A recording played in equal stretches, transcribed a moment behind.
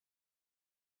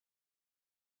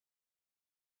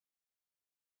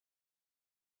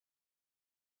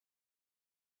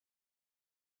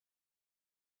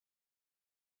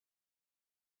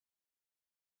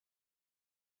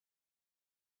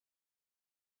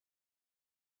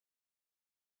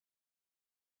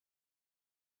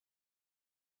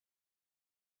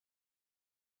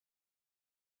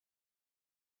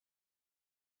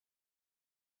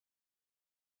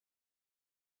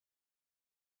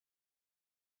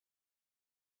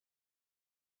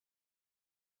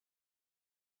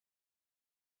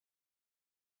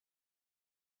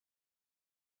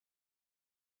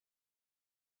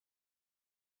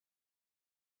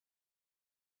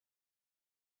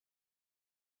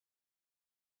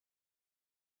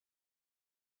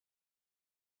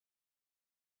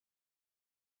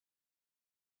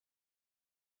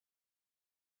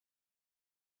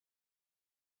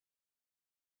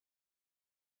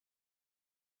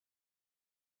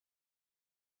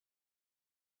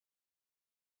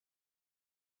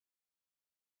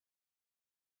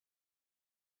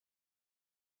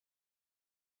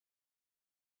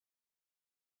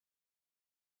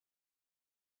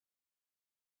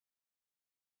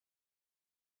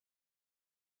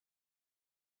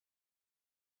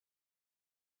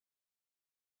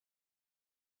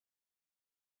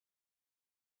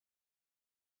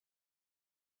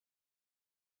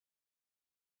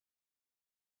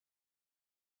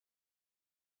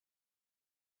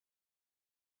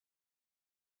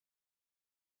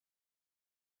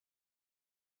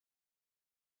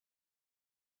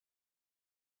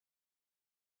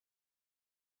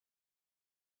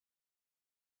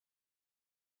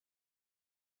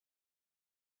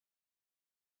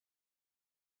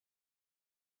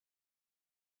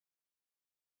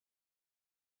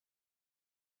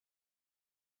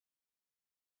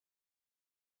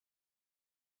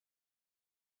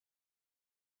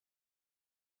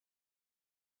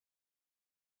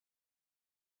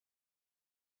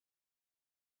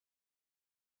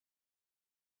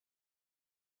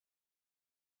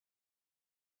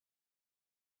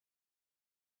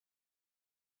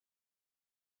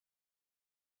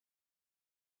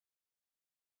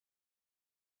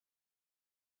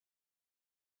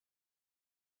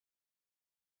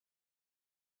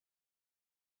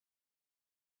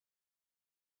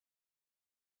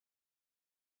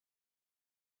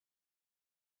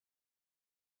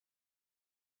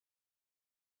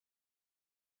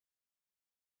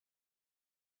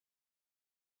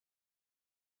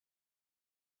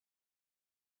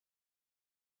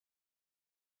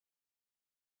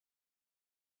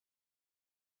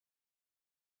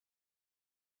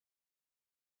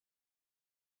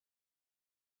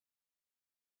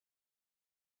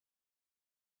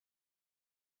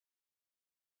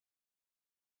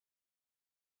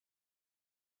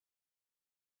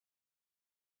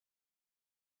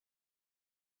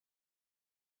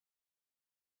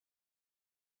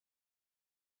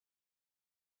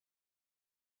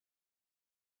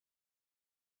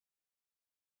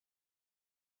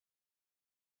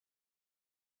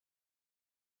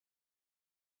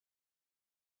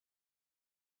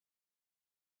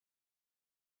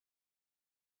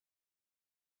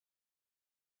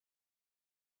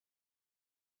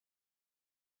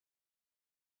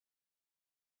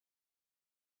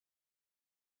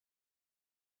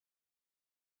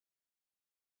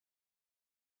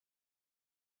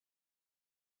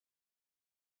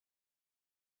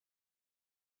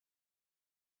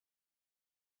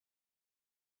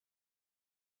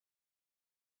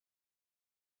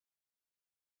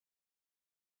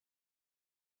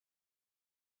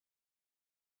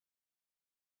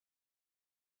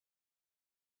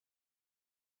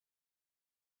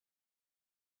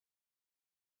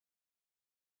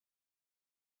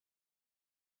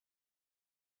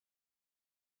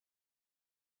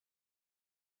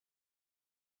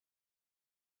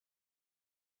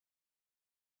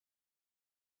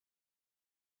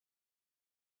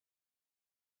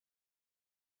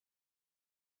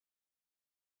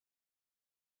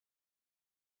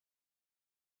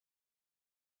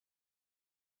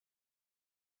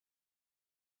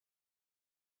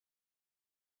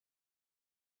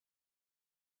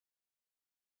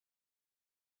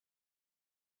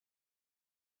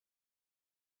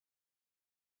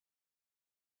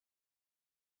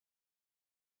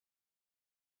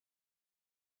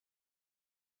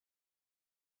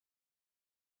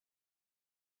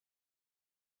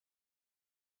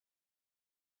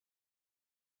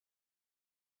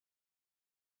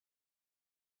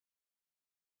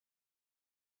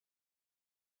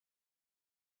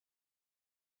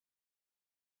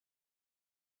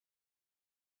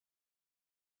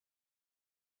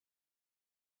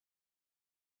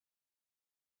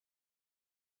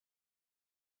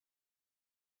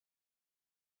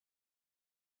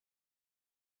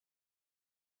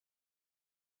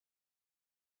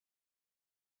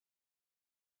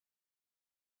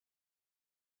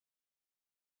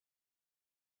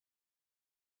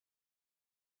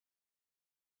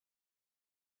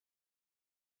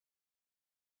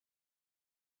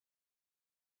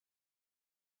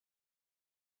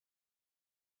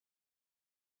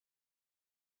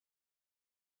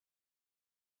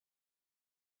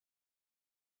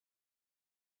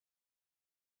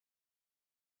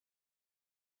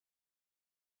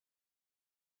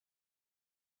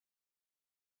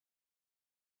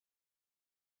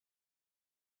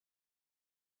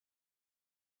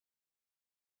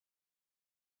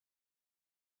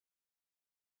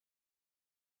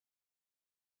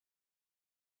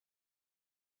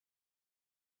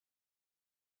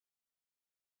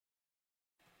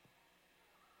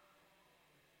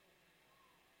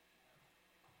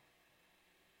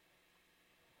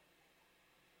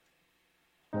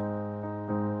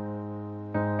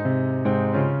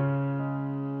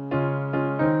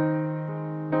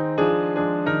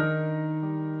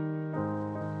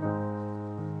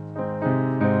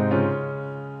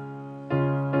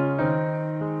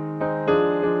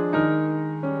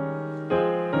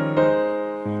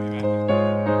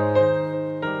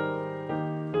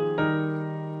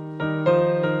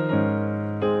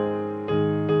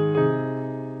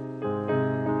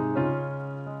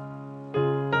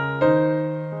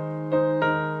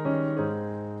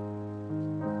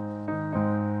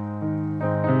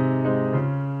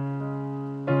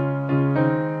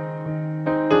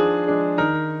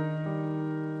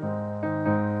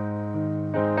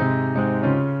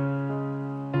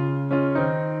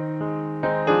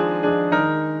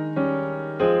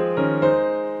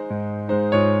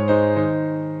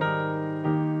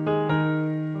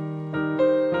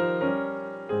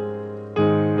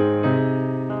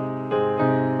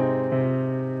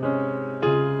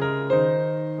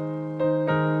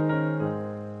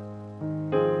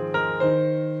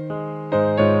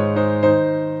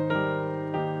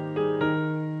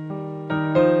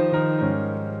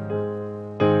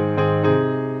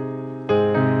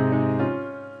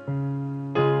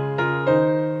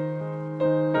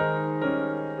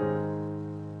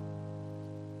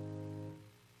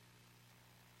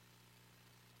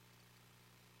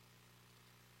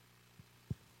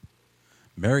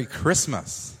Merry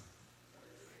Christmas.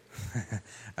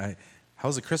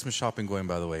 How's the Christmas shopping going,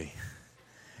 by the way?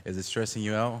 Is it stressing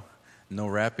you out? No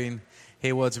wrapping?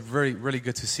 Hey, well, it's really, really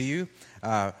good to see you.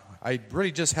 I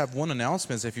really just have one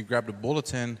announcement. If you grab the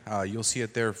bulletin, you'll see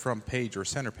it there, front page or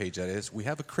center page, that is. We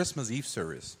have a Christmas Eve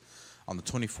service on the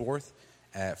 24th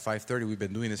at 5:30. We've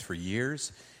been doing this for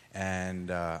years, and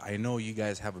I know you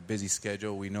guys have a busy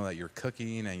schedule. We know that you're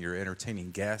cooking and you're entertaining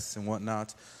guests and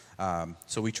whatnot.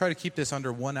 So we try to keep this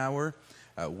under 1 hour.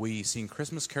 We sing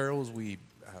Christmas carols. We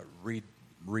read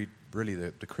really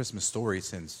the Christmas story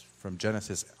from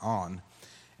Genesis on.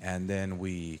 And then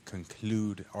we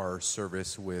conclude our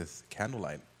service with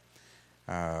candlelight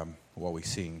while we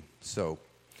sing. So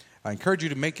I encourage you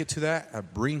to make it to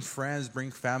that. Bring friends,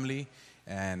 bring family,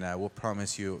 and we'll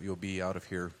promise you'll be out of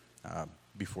here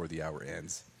before the hour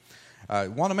ends. I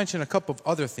want to mention a couple of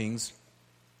other things.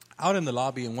 Out in the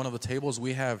lobby, in one of the tables,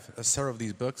 we have several of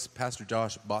these books. Pastor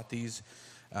Josh bought these.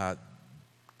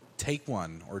 Take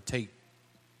one or take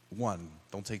one.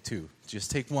 Don't take two.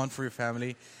 Just take one for your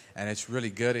family, and it's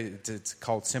really good. It's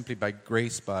called Simply by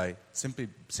Grace by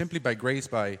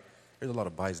there's a lot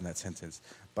of by's in that sentence,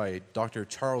 by Dr.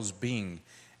 Charles Bing,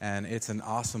 and it's an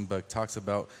awesome book. Talks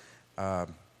about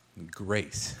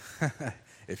grace,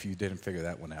 if you didn't figure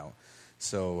that one out.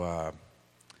 So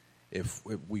if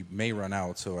we may run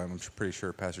out, so I'm pretty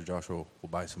sure Pastor Josh will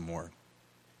buy some more.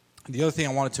 The other thing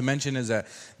I wanted to mention is that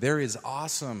there is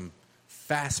awesome,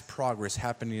 fast progress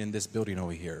happening in this building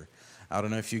over here. I don't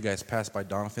know if you guys pass by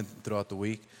Donovan throughout the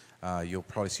week. You'll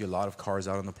probably see a lot of cars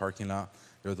out in the parking lot.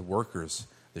 They're the workers.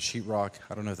 The sheetrock,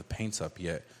 I don't know if the paint's up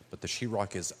yet, but the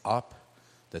sheetrock is up.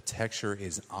 The texture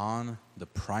is on. The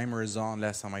primer is on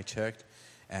last time I checked.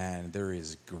 And there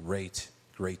is great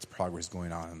progress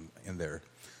going on in there.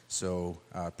 So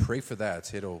pray for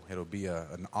that. It'll be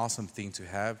an awesome thing to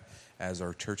have as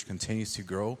our church continues to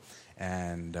grow,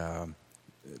 and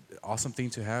awesome thing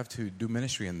to have to do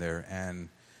ministry in there and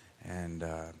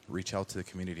reach out to the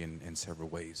community in several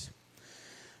ways.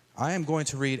 I am going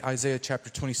to read Isaiah chapter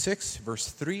 26, verse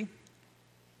 3.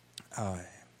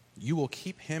 You will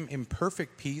keep him in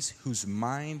perfect peace whose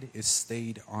mind is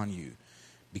stayed on you,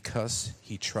 because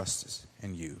he trusts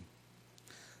in you.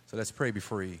 So let's pray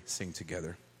before we sing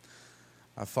together.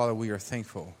 Father, we are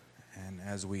thankful, and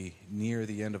as we near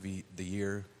the end of the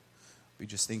year, we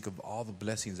just think of all the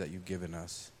blessings that you've given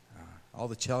us, all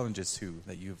the challenges too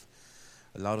that you've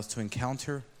allowed us to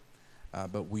encounter,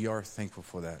 but we are thankful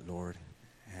for that, Lord,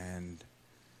 and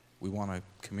we want to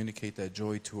communicate that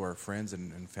joy to our friends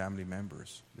and family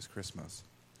members this Christmas.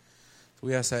 So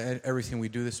we ask that everything we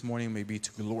do this morning may be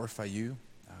to glorify you,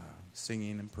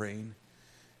 singing and praying,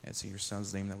 and it's in your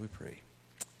Son's name that we pray.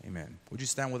 Amen. Would you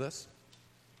stand with us?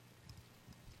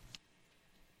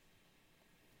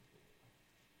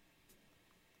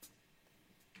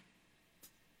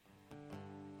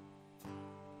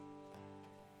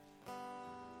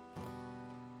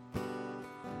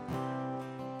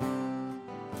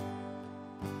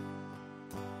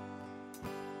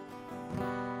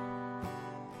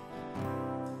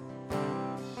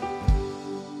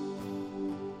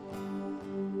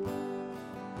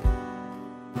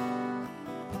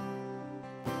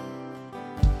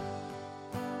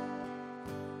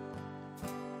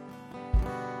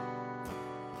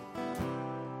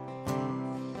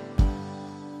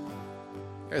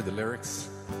 Here are the lyrics.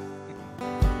 I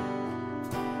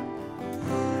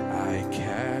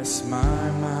cast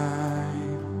my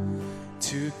mind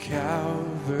to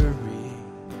Calvary,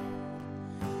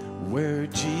 where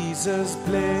Jesus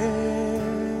bled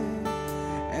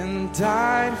and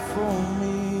died for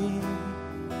me.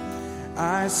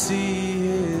 I see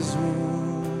his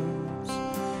wounds,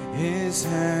 his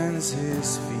hands,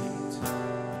 his feet,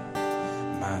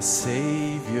 my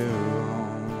Savior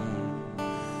on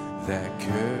that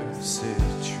cursed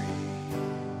tree.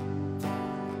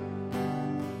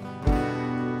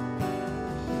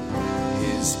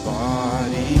 His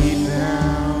body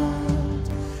bound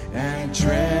and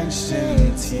drenched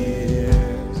in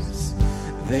tears,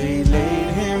 they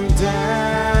laid him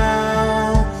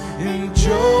down in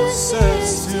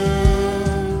Joseph's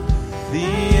tomb, the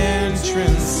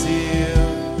entrance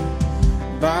sealed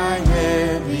by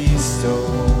heavy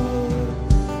stone,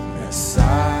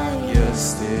 Messiah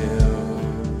still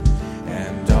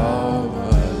and all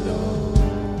alone.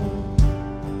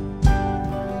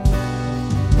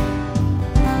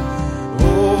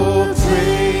 Oh,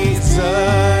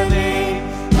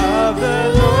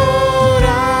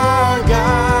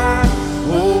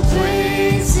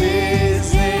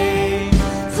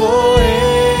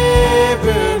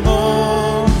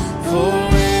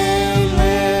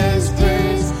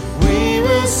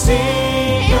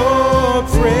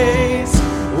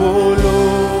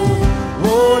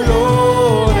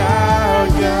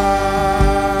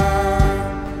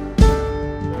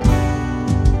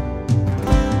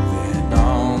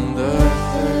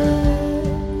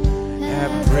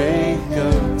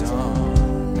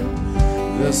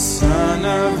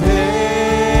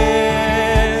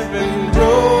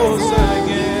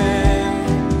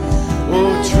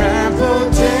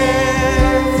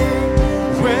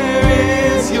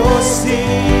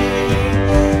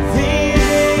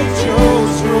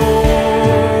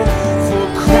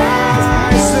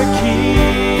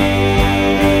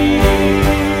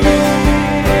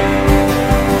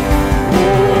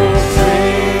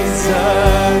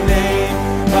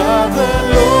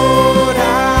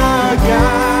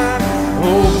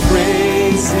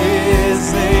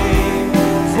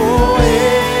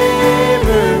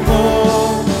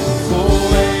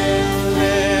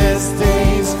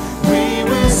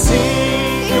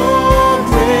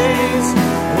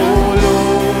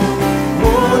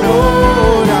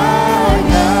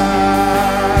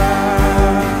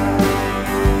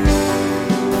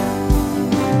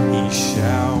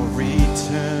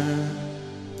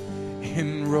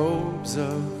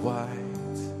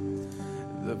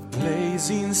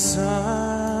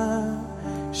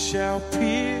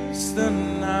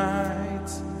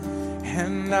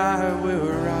 and I will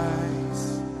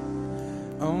rise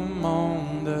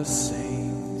among the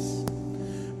saints,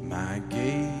 my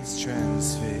gaze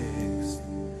transfixed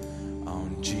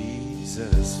on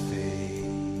Jesus' face.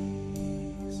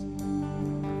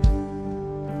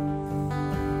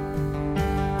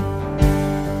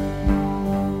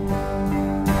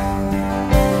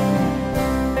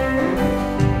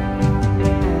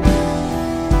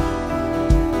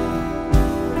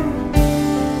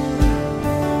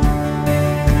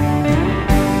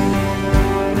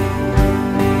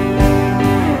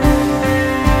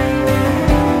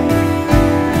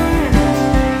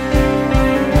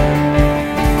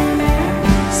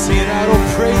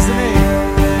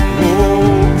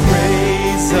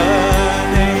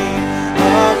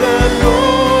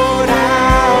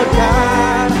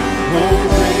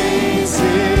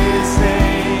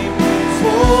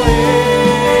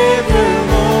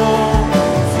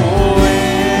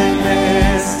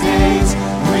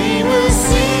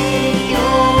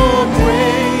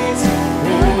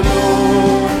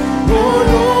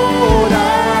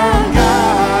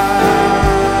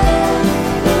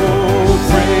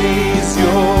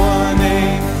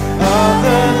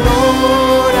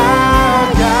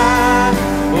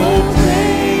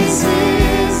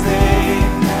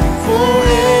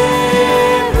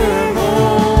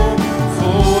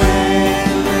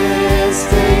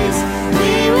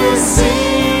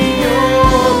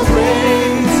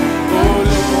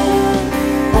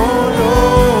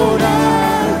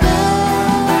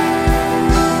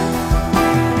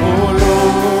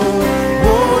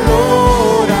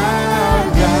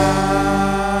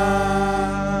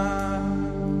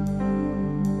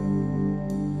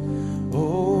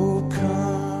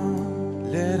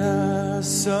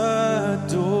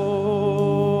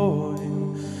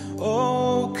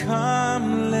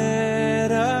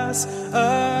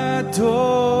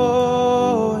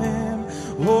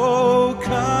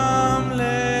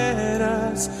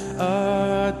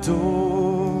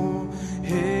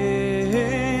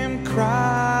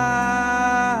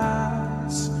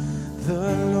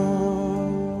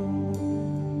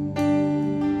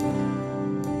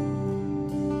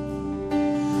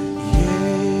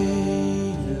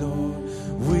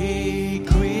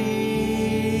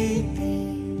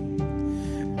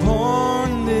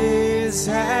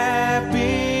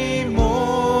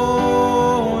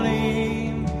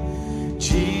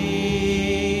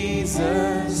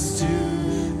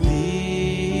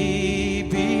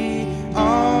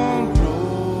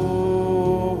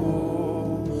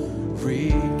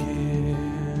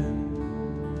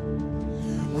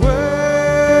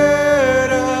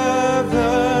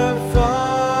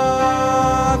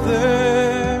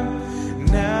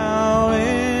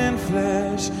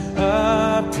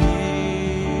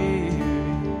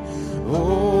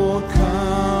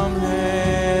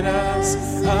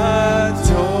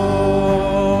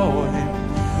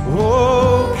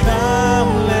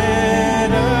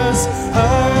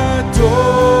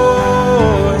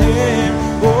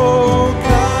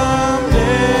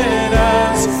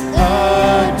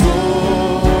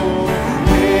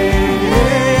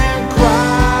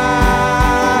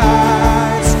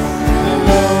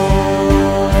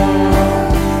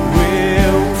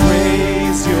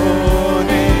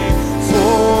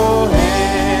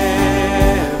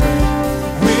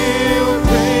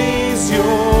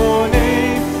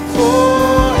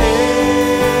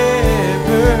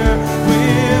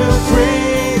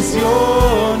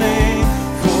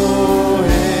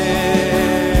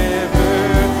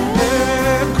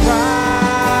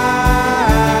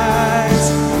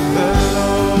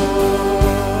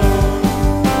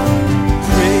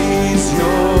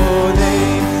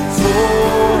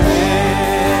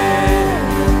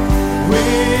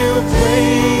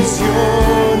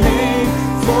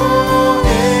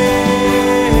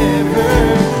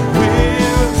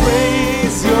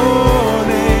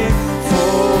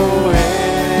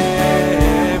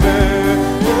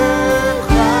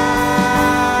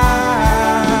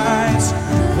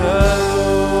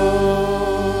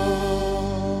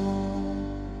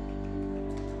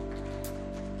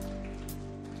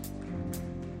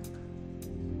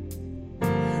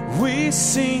 We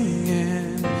sing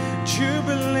in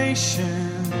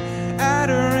jubilation,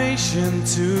 adoration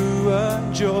to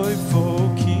a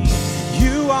joyful King.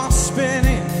 You are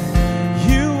spinning,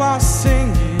 you are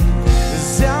singing,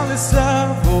 zealous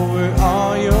love over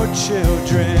all your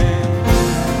children.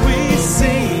 We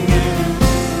sing in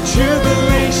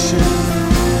jubilation,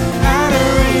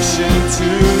 adoration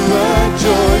to a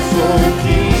joyful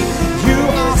King. You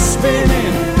are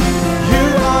spinning, you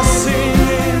are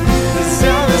singing,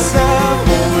 zealous love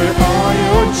over all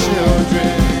your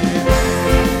children.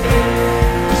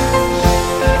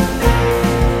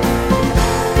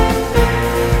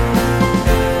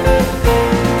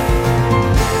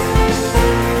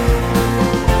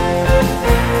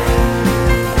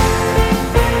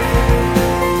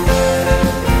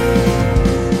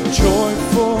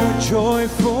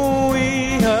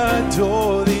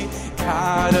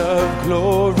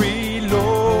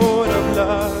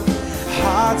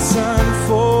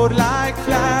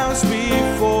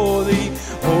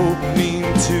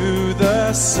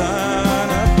 the sun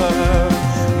above.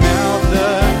 Melt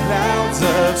the clouds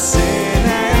of sin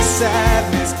and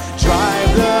sadness,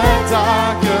 drive the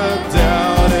dark of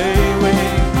doubt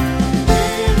away.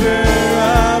 River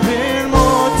of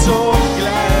immortal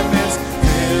gladness,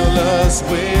 fill us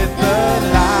with the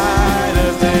light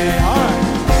of day. All right.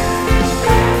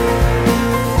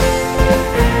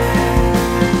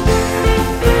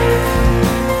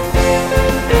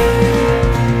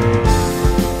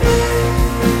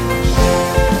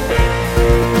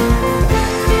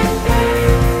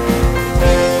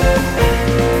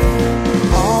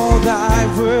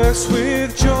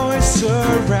 With joy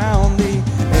surround thee,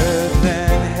 earth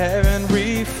and heaven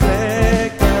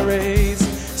reflect thy rays.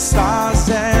 Stars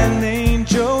and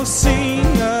angels sing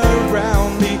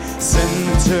around thee,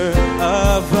 center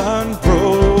of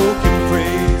unbroken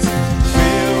praise.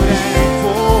 Field and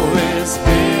forest,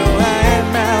 hill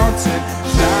and mountain,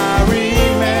 flowery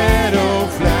meadow,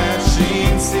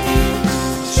 flashing sea,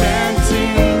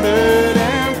 chanting bird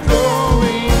and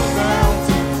flowing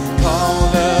fountain, call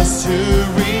us to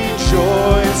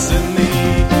rejoice in thee.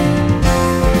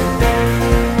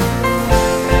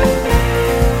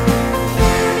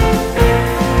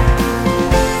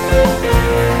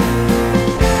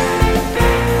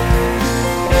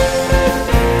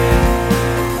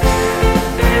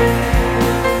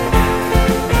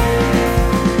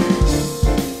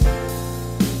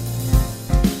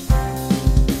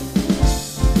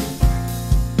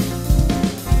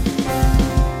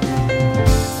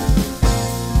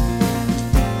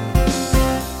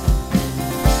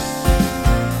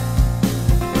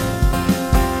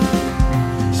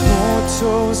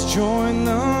 Join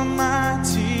the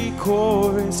mighty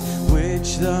chorus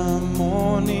which the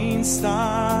morning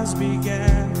stars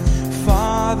began.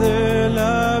 Father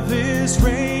love is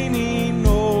reigning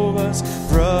over us,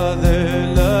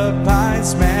 brother love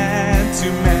binds man to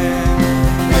man.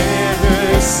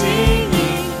 Never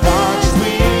singing march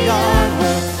we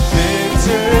onward,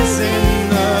 victors in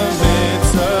the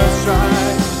midst of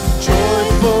strife.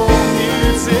 Joyful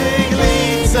music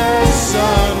leads us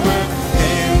onward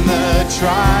in the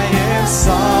triumph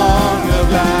song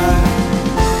of life.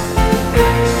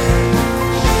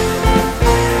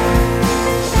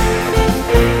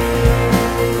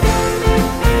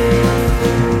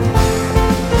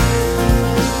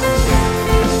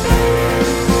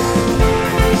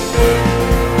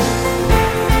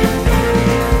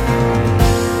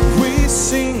 We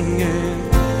sing in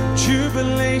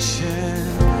jubilation,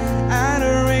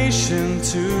 adoration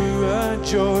to a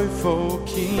joyful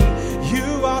King.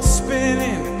 You are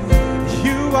spinning,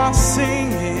 you are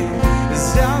singing,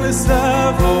 zealous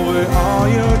love over all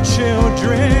your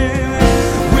children.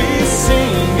 We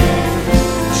sing in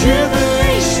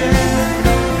jubilation,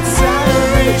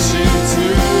 adoration to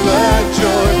a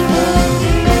joyful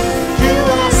King. You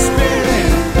are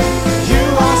spinning, you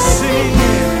are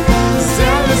singing,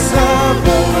 zealous love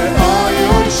over all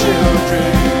your children.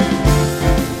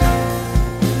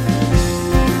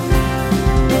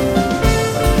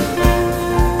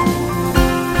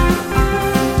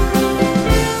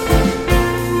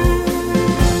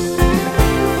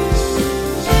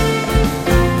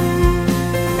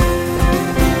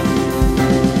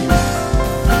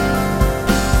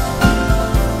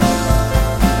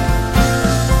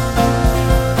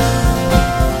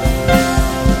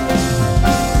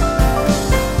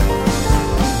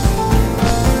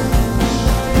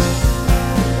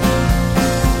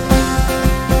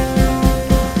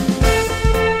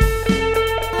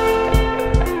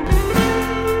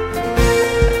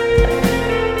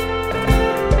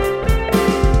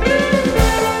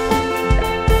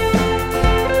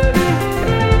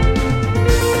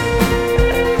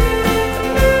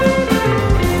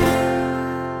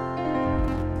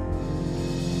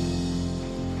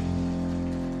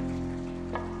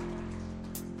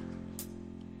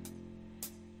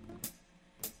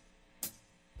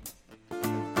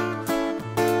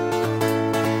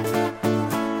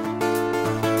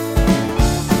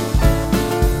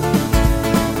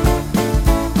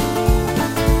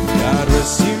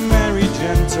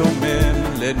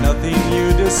 Let nothing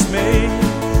you dismay.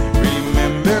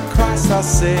 Remember Christ our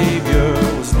Savior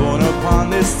was born upon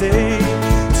this day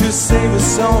to save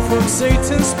us all from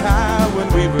Satan's power when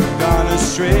we were gone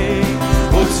astray.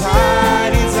 Oh,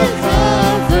 tidings of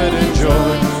comfort and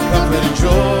joy, comfort and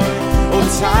joy. Oh,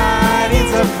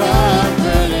 tidings of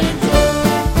comfort and joy.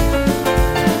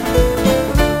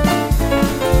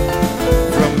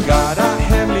 From God our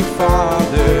Heavenly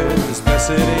Father, this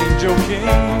blessed angel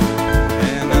King,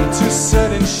 to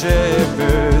certain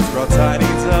shepherds brought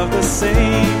tidings of the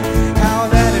same, how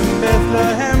that in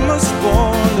Bethlehem was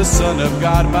born the Son of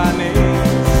God by name.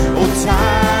 Oh,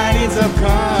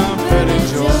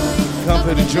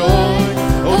 comfort and joy.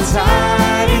 Oh,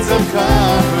 tidings of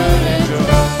comfort and joy.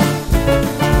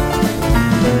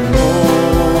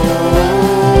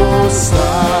 Oh,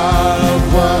 star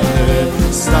of wonder,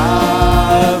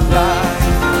 star of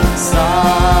light,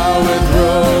 star with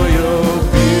royal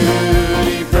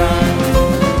beauty bright,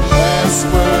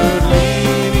 westward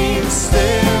leading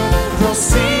still,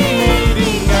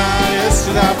 proceeding guide us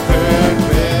to thy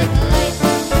perfect light.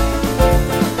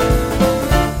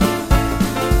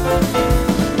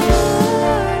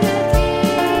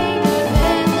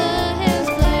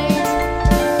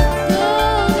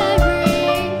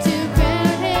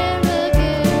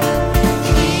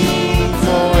 King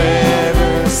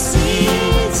forever,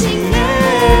 seating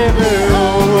never,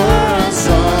 over us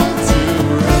all to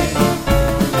reign.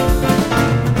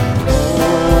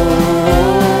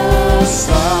 Oh,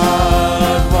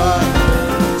 star of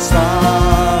wonder,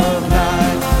 star of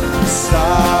night,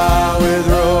 star with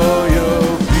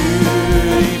royal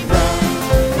beauty bright,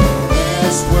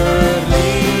 westward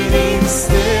leading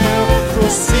still,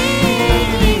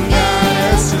 proceeding guide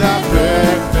us to thy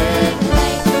perfect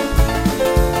light.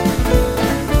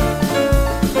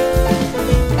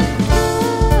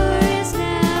 Glorious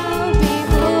now,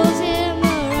 behold him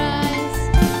arise,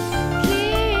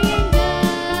 King and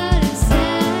God in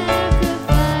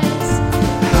sacrifice.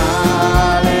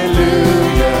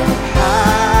 Hallelujah,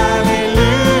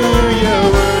 hallelujah,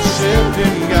 worship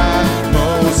Him, God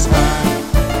Most High.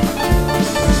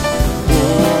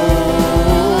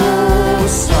 Oh,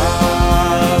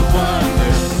 star of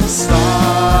wonder,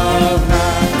 star of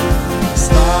night,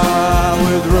 star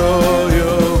with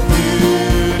royal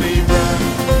beauty bright,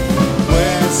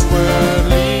 westward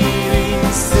leading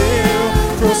still,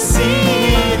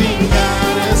 proceeding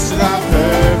guide us to thy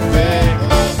perfect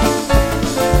light.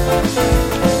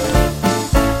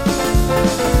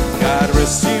 God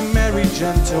rest ye merry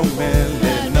gentlemen,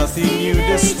 let nothing you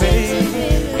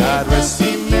dismay. God rest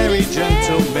ye merry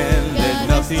gentlemen, let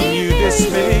nothing you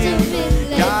dismay.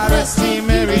 God rest ye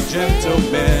merry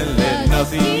gentlemen, let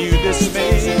nothing you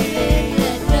dismay.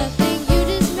 Let nothing you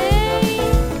dismay.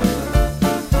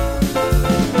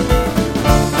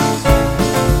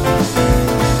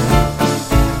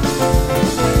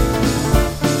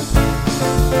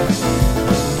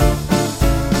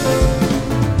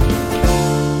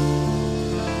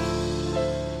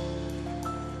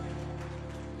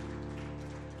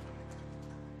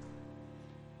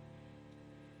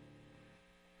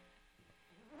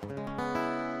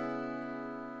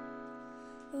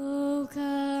 O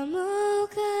come,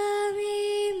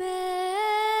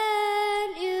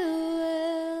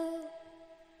 Emmanuel,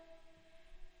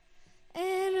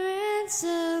 and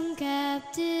ransom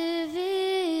captive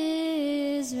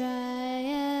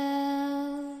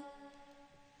Israel,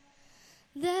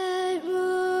 that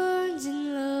mourns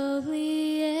in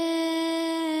lowly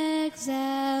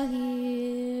exile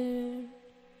here,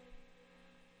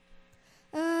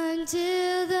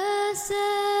 until the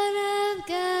Son of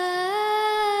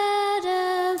God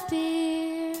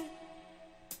appear.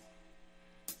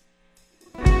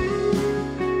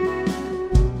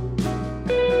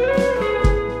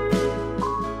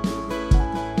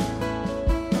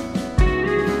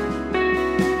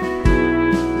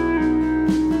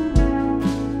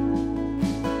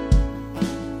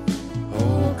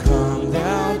 Oh, come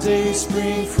thou day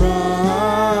spring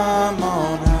from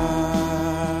on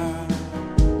high,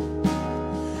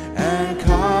 and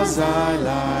cause thy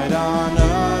light on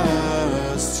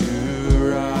us to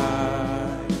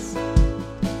rise.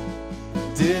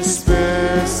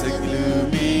 Disperse the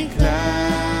gloomy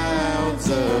clouds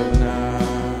of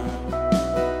night,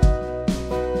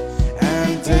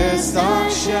 and death's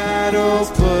dark shadows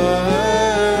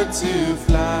put to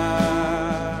flight.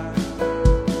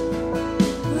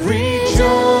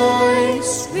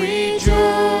 Rejoice,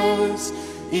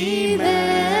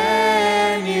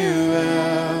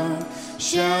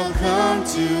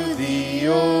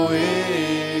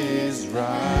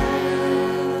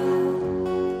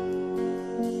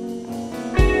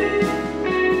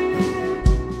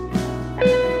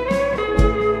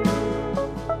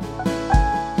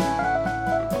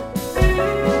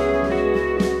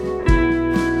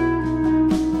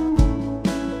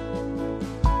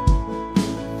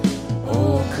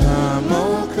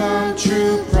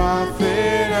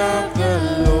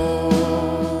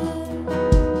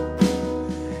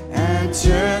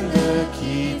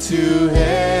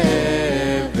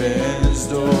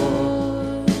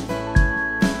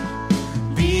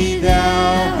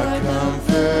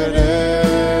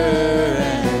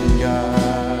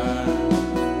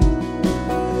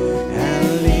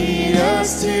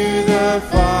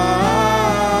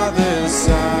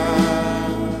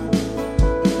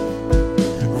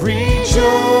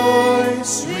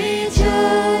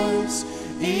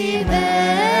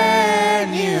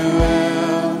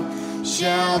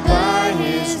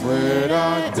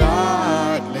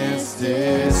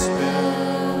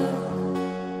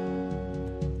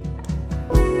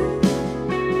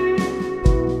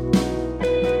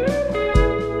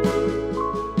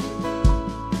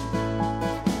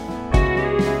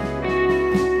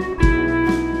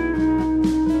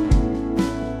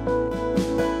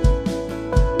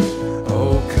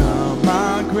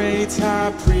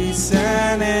 High priest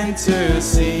and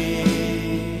intercede.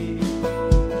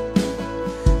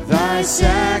 Thy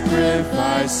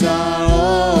sacrifice our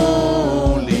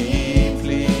only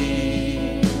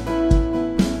plea.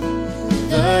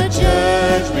 The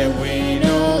judgment we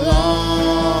no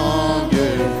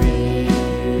longer fear.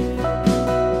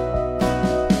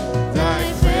 Thy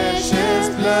precious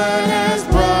blood has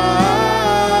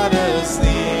brought us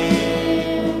near.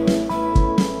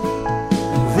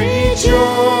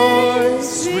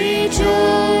 Rejoice,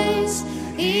 rejoice,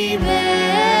 Emmanuel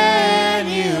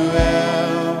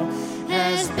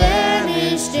has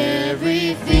banished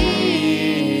every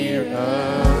fear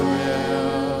of hell.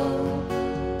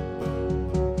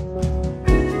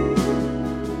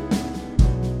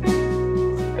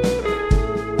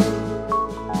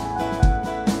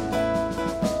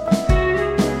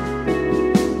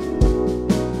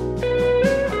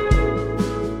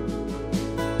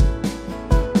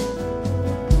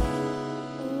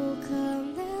 Oh,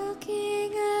 come thou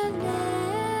King of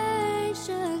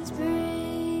nations,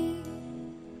 bring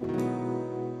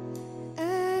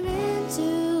an end to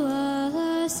all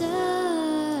our suffering.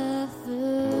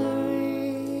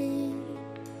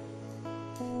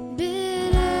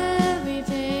 Bid every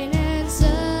pain and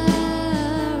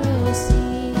sorrow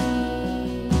cease,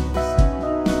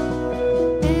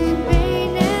 and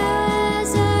reign now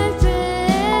as our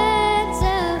Prince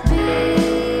of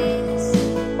Peace.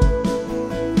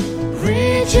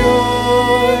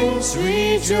 Rejoice,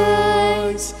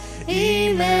 rejoice,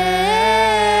 Emmanuel.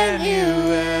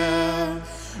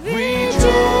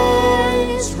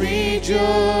 Rejoice,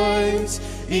 rejoice,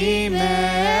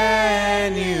 Emmanuel.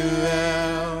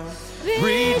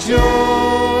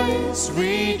 Rejoice,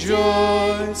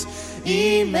 rejoice,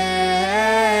 Emmanuel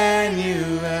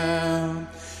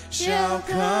shall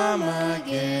come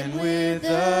again with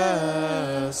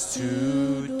us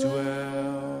to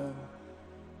dwell.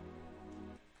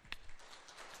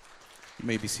 You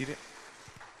may be seated.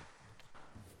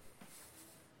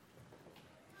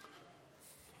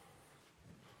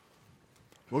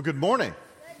 Well, good morning.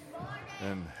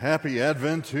 And happy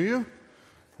Advent to you,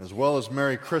 as well as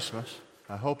Merry Christmas.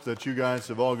 I hope that you guys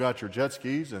have all got your jet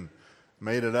skis and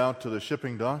made it out to the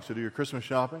shipping docks to do your Christmas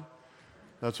shopping.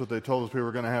 That's what they told us we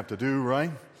were going to have to do,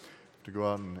 right? To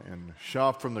go out and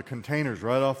shop from the containers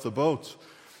right off the boats.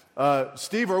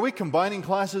 Steve, are we combining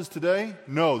classes today?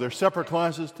 No, they're separate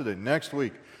classes today, next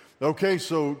week. Okay,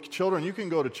 so children, you can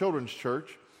go to children's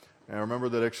church. And remember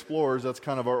that explorers, that's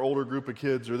kind of our older group of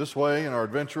kids, are this way, and our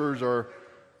adventurers are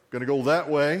going to go that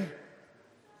way.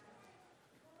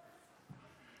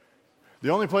 The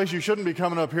only place you shouldn't be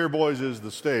coming up here, boys, is the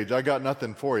stage. I got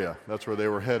nothing for you. That's where they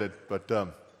were headed. But,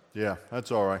 yeah,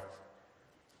 that's all right.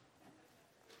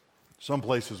 Some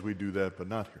places we do that, but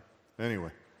not here.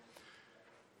 Anyway.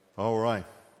 All right.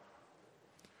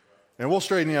 And we'll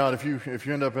straighten you out if you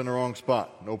end up in the wrong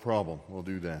spot. No problem. We'll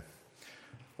do that.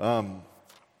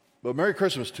 But Merry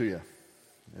Christmas to you.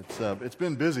 It's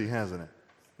been busy, hasn't it?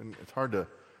 It's hard to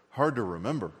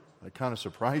remember. It kind of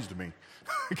surprised me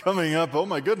coming up. Oh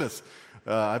my goodness!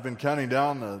 I've been counting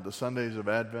down the Sundays of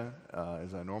Advent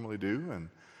as I normally do, and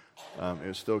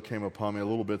it still came upon me a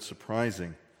little bit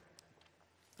surprising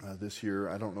this year.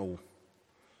 I don't know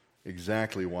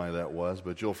exactly why that was,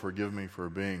 but you'll forgive me for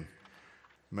being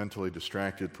mentally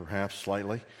distracted, perhaps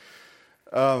slightly.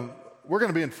 We're going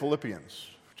to be in Philippians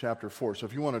chapter 4. So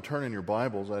if you want to turn in your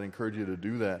Bibles, I'd encourage you to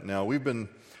do that. Now, we've been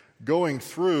going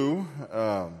through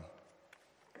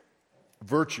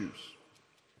virtues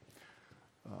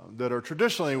that are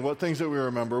traditionally things that we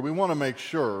remember. We want to make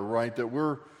sure, right, that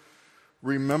we're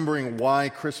remembering why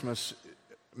Christmas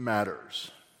matters,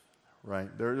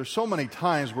 right? There's so many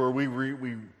times where we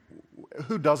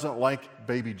who doesn't like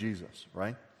baby Jesus,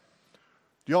 right?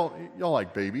 Y'all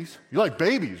like babies? You like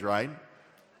babies, right?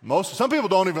 Some people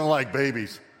don't even like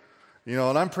babies. You know,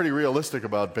 and I'm pretty realistic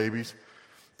about babies.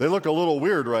 They look a little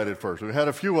weird right at first. We had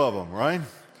a few of them, right?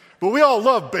 But we all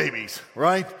love babies,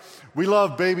 right? We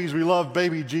love babies. We love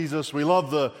baby Jesus. We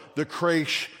love the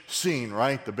creche scene,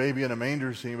 right? The baby in a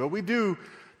manger scene. But we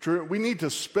need to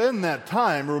spend that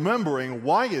time remembering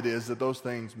why it is that those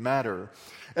things matter.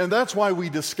 And that's why we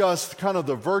discussed kind of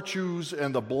the virtues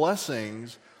and the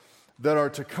blessings that are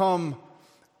to come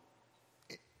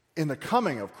in the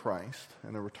coming of Christ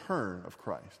and the return of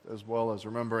Christ, as well as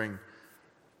remembering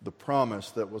the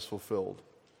promise that was fulfilled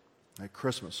at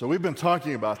Christmas. So we've been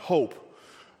talking about hope.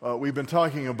 We've been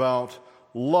talking about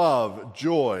love,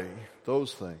 joy,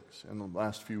 those things in the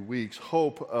last few weeks.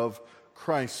 Hope of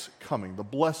Christ's coming, the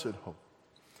blessed hope,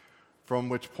 from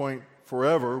which point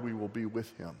forever we will be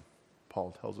with him,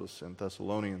 Paul tells us in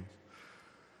Thessalonians.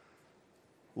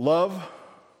 Love,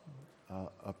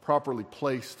 a properly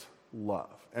placed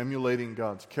love, emulating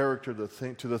God's character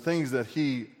to the things that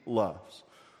he loves,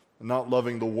 and not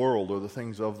loving the world or the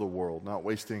things of the world, not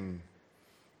wasting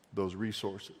those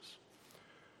resources.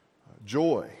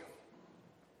 Joy,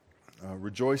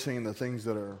 rejoicing in the things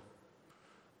that are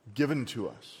given to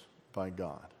us by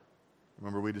God.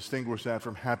 Remember, we distinguish that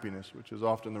from happiness, which is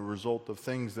often the result of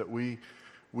things that we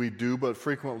do, but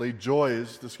frequently joy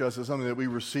is discussed as something that we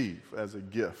receive as a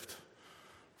gift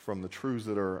from the truths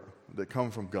that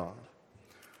come from God.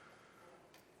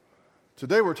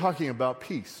 Today we're talking about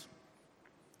peace.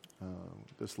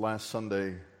 This last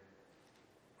Sunday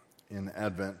in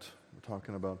Advent, we're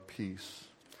talking about peace.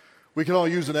 We can all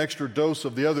use an extra dose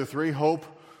of the other three: hope,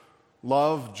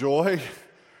 love, joy,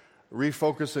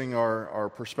 refocusing our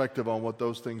perspective on what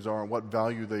those things are and what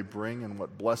value they bring and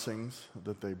what blessings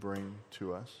that they bring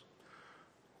to us.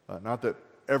 Not that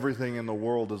everything in the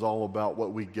world is all about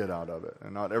what we get out of it,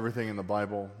 and not everything in the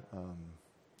Bible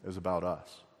is about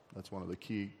us. That's one of the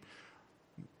key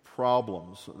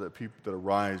problems that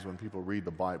arise when people read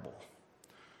the Bible,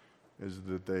 is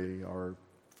that they are,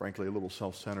 frankly, a little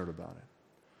self-centered about it.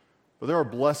 But there are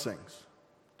blessings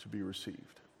to be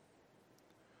received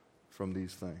from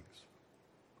these things.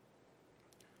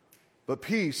 But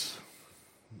peace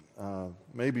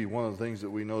may be one of the things that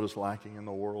we notice lacking in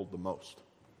the world the most.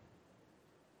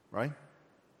 Right?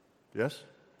 Yes?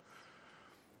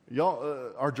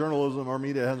 Y'all, our journalism, our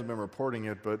media hasn't been reporting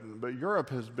it, but Europe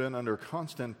has been under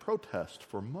constant protest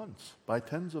for months by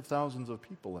tens of thousands of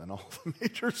people in all the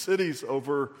major cities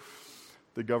over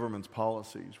the government's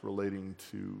policies relating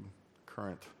to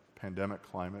current pandemic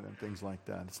climate and things like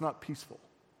that. It's not peaceful.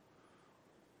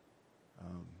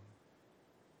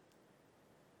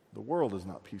 The world is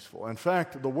not peaceful. In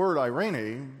fact, the word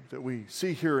irene that we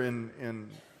see here in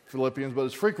Philippians, but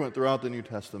it's frequent throughout the New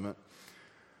Testament,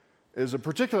 is a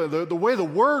particular, the way the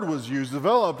word was used,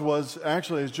 developed, was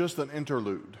actually as just an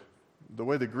interlude. The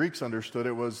way the Greeks understood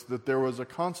it was that there was a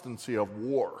constancy of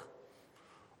war,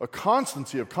 a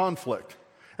constancy of conflict.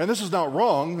 And this is not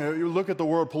wrong. You look at the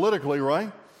world politically,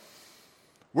 right?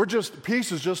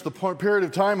 Peace is just the period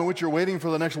of time in which you're waiting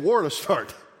for the next war to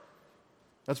start.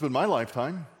 That's been my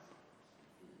lifetime.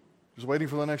 Just waiting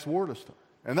for the next war to start.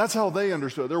 And that's how they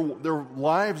understood their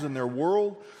lives and their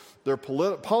world, their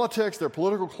politics, their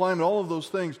political climate, all of those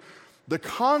things. The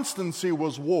constancy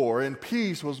was war, and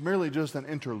peace was merely just an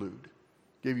interlude.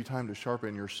 Gave you time to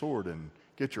sharpen your sword and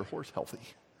get your horse healthy,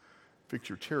 fix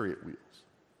your chariot wheels.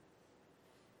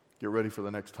 Get ready for the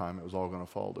next time it was all going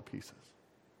to fall to pieces.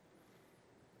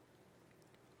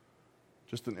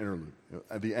 Just an interlude.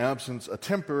 A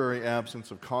temporary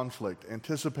absence of conflict,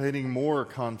 anticipating more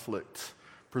conflict,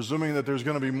 presuming that there's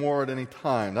going to be more at any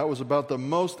time. That was about the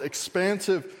most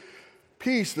expansive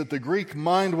peace that the Greek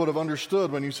mind would have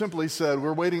understood when you simply said,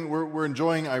 we're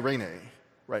enjoying irene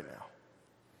right now.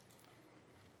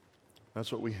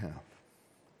 That's what we have.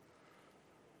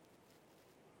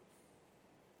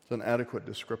 It's an adequate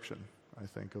description, I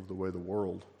think, of the way the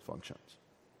world functions.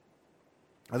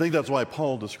 I think that's why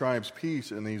Paul describes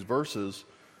peace in these verses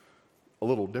a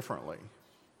little differently.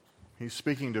 He's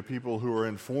speaking to people who are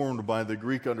informed by the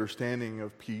Greek understanding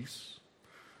of peace.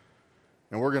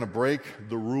 And we're going to break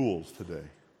the rules today.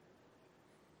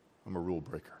 I'm a rule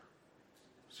breaker.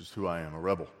 It's just who I am, a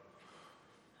rebel.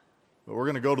 But we're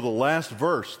going to go to the last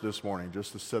verse this morning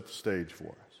just to set the stage for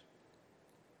us.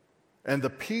 And the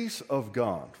peace of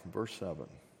God, from verse 7.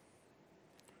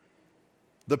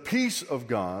 The peace of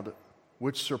God,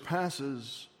 which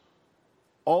surpasses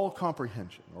all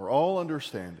comprehension or all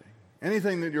understanding,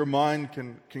 anything that your mind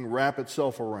can wrap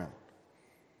itself around,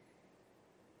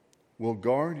 will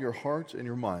guard your hearts and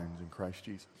your minds in Christ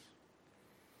Jesus.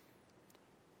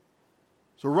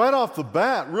 So right off the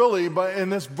bat, really, in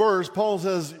this verse, Paul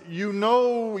says,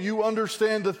 you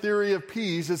understand the theory of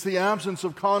peace. It's the absence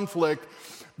of conflict.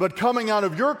 But coming out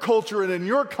of your culture and in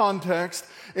your context,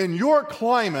 in your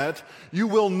climate, you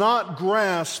will not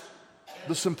grasp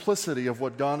the simplicity of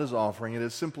what God is offering. It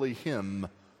is simply Him.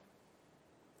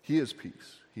 He is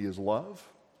peace. He is love.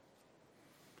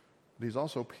 But He's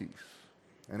also peace.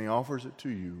 And He offers it to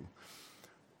you.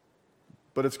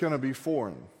 But it's going to be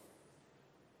foreign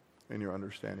in your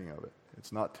understanding of it.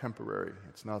 It's not temporary.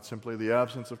 It's not simply the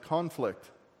absence of conflict.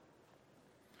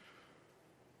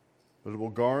 But it will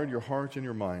guard your hearts and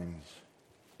your minds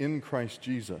in Christ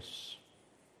Jesus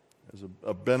as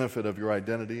a benefit of your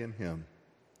identity in Him.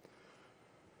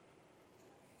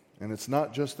 And it's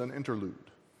not just an interlude.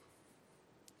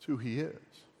 It's who He is.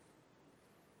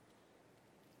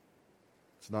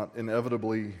 It's not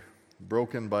inevitably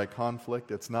broken by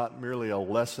conflict. It's not merely a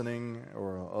lessening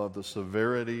or of the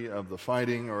severity of the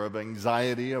fighting or of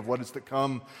anxiety of what is to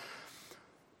come,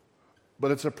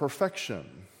 but it's a perfection,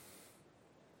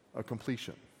 a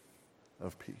completion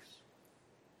of peace.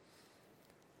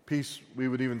 Peace, we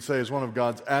would even say, is one of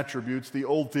God's attributes. The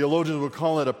old theologians would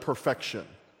call it a perfection.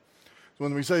 So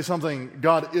when we say something,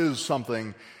 God is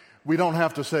something, we don't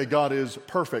have to say God is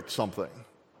perfect something.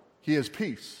 He is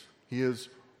peace. He is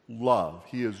love.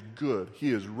 He is good.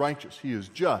 He is righteous. He is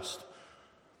just.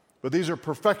 But these are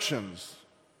perfections,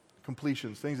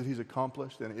 completions, things that He's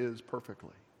accomplished and is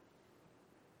perfectly.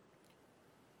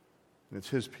 And it's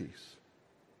His peace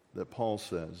that Paul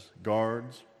says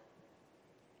guards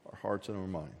our hearts and our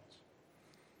minds.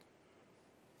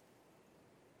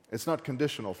 It's not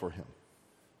conditional for Him,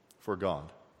 for God.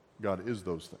 God is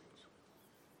those things.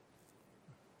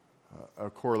 A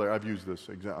corollary, I've used this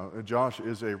example. Josh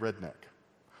is a redneck.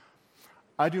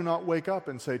 I do not wake up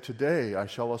and say, today I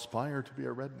shall aspire to be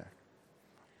a redneck.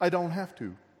 I don't have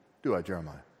to, do I,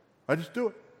 Jeremiah? I just do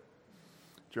it.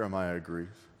 Jeremiah agrees.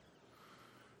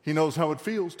 He knows how it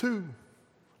feels too,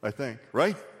 I think,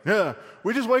 right? Yeah,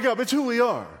 we just wake up. It's who we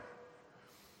are.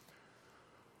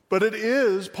 But it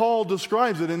is, Paul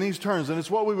describes it in these terms, and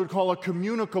it's what we would call a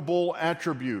communicable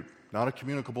attribute, not a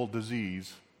communicable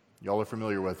disease. Y'all are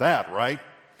familiar with that, right?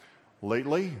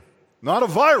 Lately. Not a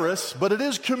virus, but it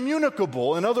is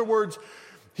communicable. In other words,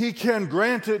 He can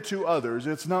grant it to others.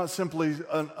 It's not simply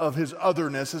of His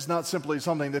otherness. It's not simply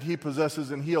something that He possesses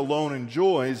and He alone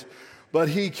enjoys, but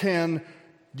He can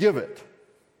give it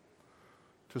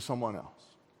to someone else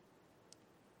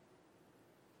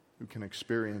who can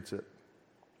experience it,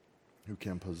 who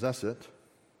can possess it,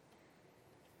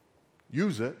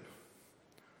 use it,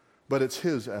 but it's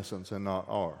His essence and not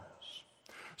ours.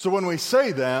 So when we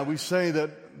say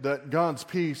that God's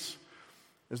peace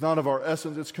is not of our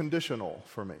essence, it's conditional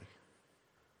for me.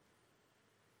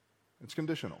 It's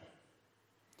conditional.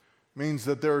 It means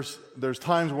that there's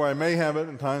times where I may have it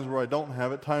and times where I don't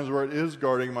have it, times where it is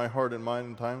guarding my heart and mind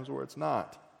and times where it's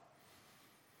not.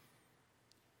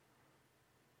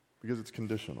 Because it's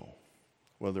conditional,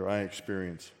 whether I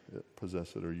experience it,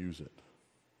 possess it, or use it.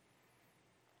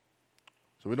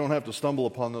 So we don't have to stumble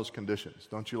upon those conditions.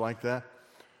 Don't you like that?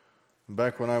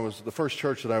 Back when I was, the first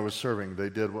church that I was serving, they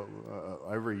did what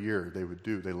every year they would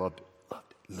do. They loved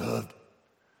a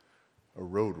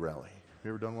road rally. Have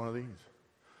you ever done one of these?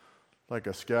 Like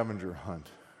a scavenger hunt,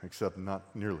 except not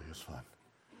nearly as fun.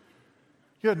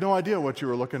 You had no idea what you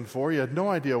were looking for. You had no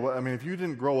idea if you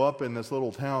didn't grow up in this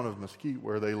little town of Mesquite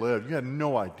where they lived, you had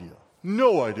no idea.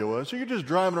 No idea what. So you're just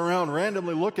driving around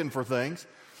randomly looking for things,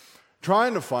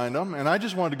 trying to find them, and I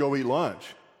just wanted to go eat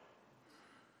lunch.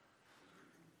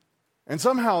 And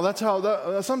somehow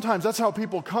sometimes that's how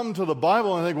people come to the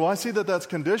Bible and think, well, I see that that's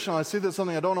conditional. I see that's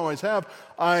something I don't always have.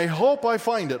 I hope I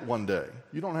find it one day.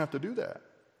 You don't have to do that.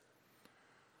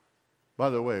 By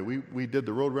the way, we did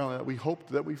the road rally. We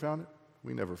hoped that we found it.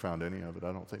 We never found any of it,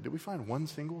 I don't think. Did we find one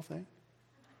single thing?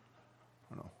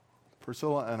 I don't know.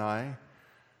 Priscilla and I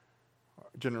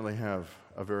generally have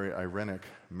a very ironic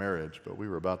marriage, but we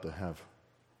were about to have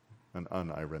an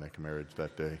unironic marriage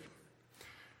that day.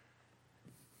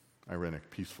 Ironic,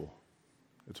 peaceful.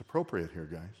 It's appropriate here,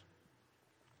 guys.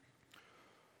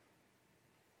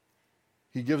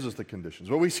 He gives us the conditions.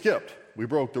 Well, we skipped. We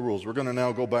broke the rules. We're going to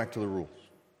now go back to the rules.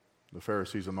 The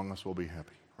Pharisees among us will be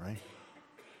happy, right?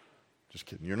 Just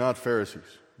kidding. You're not Pharisees.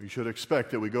 You should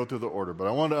expect that we go through the order. But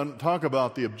I want to talk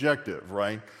about the objective,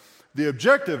 right? The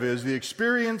objective is the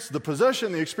experience, the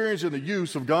possession, the experience, and the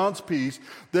use of God's peace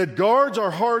that guards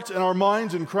our hearts and our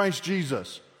minds in Christ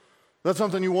Jesus. That's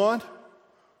something you want?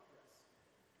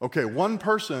 Okay, one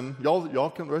person, y'all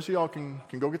can, the rest of y'all can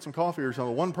go get some coffee or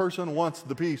something. One person wants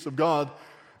the peace of God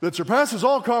that surpasses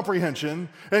all comprehension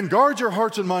and guards your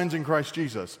hearts and minds in Christ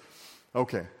Jesus.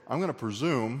 Okay, I'm going to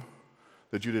presume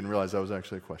that you didn't realize that was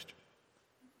actually a question.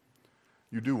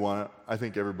 You do want it. I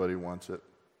think everybody wants it.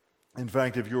 In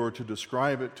fact, if you were to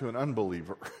describe it to an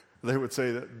unbeliever, they would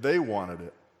say that they wanted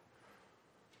it.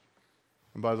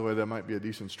 And by the way, that might be a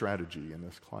decent strategy in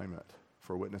this climate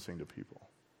for witnessing to people.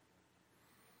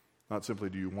 Not simply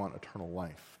do you want eternal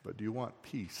life, but do you want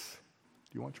peace?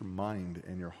 Do you want your mind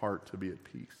and your heart to be at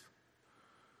peace?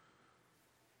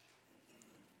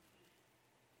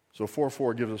 So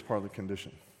 4:4 gives us part of the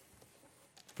condition.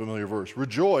 Familiar verse.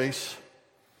 Rejoice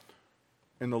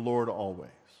in the Lord always.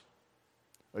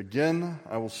 Again,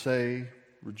 I will say,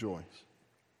 rejoice.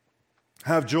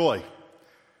 Have joy.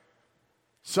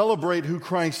 Celebrate who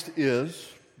Christ is,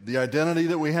 the identity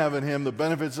that we have in Him, the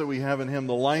benefits that we have in Him,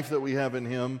 the life that we have in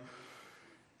Him,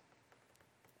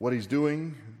 what He's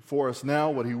doing for us now,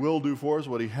 what He will do for us,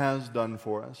 what He has done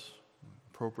for us.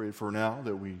 Appropriate for now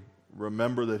that we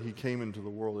remember that He came into the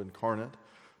world incarnate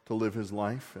to live His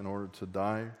life in order to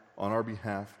die on our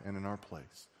behalf and in our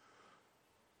place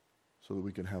so that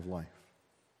we can have life.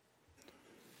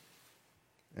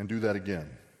 And do that again.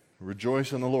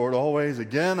 Rejoice in the Lord always.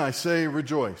 Again, I say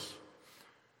rejoice.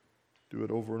 Do it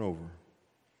over and over.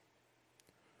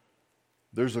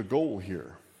 There's a goal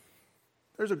here.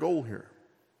 There's a goal here.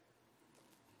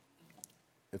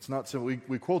 It's not so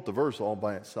we quote the verse all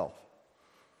by itself.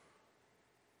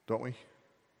 Don't we?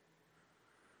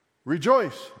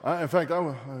 Rejoice. In fact,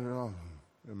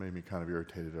 it made me kind of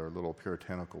irritated, our little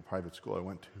puritanical private school I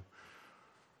went to.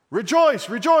 Rejoice,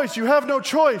 rejoice, you have no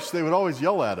choice. They would always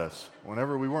yell at us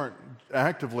whenever we weren't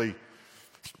actively.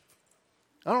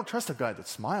 I don't trust a guy that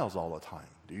smiles all the time,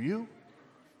 do you?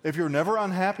 If you're never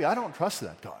unhappy, I don't trust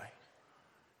that guy.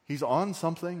 He's on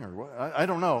something or what? I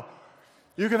don't know.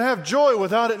 You can have joy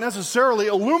without it necessarily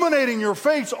illuminating your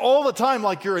face all the time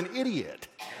like you're an idiot,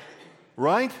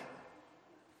 right?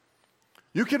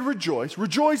 You can rejoice.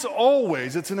 Rejoice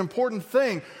always. It's an important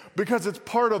thing because it's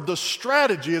part of the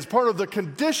strategy, it's part of the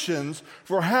conditions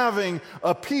for having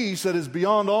a peace that is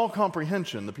beyond all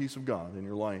comprehension, the peace of God in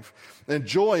your life. And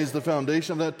joy is the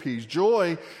foundation of that peace.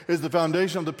 Joy is the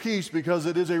foundation of the peace because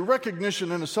it is a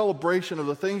recognition and a celebration of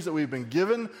the things that we've been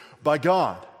given by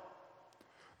God.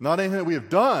 Not anything that we have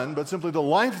done, but simply the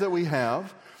life that we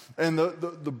have and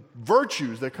the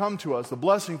virtues that come to us, the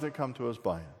blessings that come to us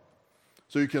by Him.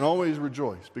 So you can always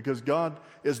rejoice because God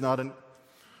is not an...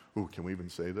 Ooh, can we even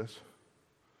say this?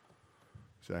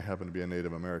 See, I happen to be a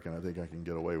Native American. I think I can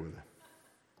get away with it.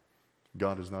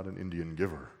 God is not an Indian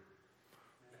giver.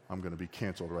 I'm going to be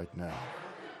canceled right now.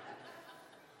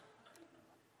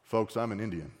 Folks, I'm an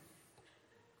Indian.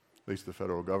 At least the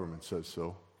federal government says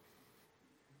so.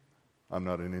 I'm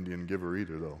not an Indian giver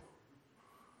either, though.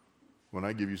 When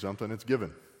I give you something, it's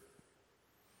given.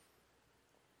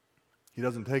 He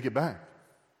doesn't take it back.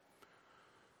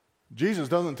 Jesus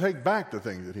doesn't take back the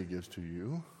things that He gives to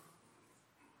you.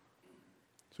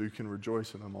 So you can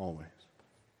rejoice in Him always.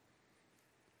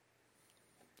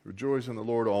 Rejoice in the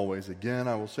Lord always. Again,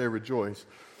 I will say rejoice.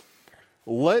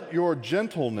 Let your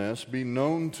gentleness be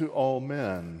known to all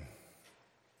men,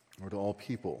 or to all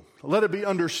people. Let it be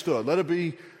understood. Let it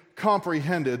be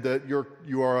comprehended that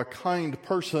you are a kind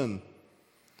person.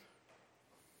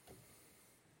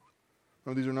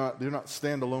 No, they're not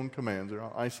standalone commands. They're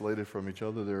not isolated from each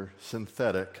other. They're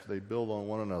synthetic. They build on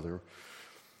one another.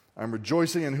 I'm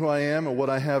rejoicing in who I am and what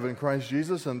I have in Christ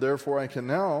Jesus, and therefore I can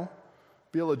now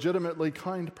be a legitimately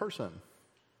kind person.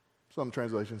 Some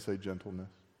translations say gentleness.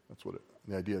 That's what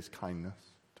the idea is, kindness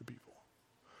to people.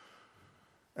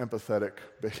 Empathetic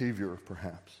behavior,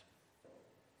 perhaps.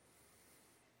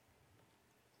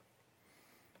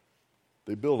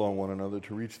 They build on one another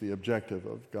to reach the objective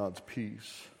of God's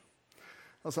peace.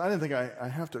 Listen, I didn't think I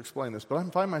have to explain this, but I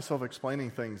find myself explaining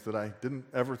things that I didn't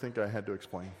ever think I had to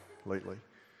explain lately.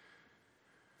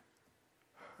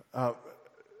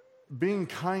 Being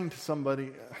kind to somebody,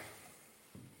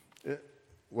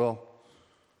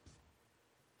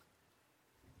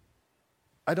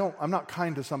 I'm not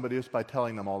kind to somebody just by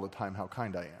telling them all the time how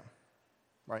kind I am,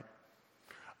 right?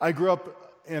 I grew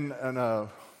up in a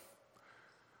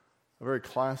very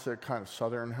classic kind of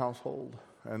Southern household.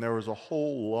 And there was a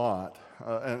whole lot,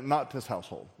 and not this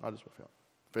household, not just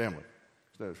family,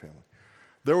 extended family.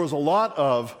 There was a lot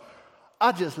of,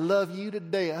 I just love you to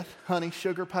death, honey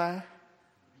sugar pie,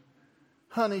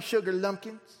 honey sugar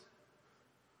lumpkins,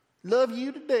 love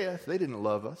you to death. They didn't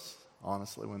love us,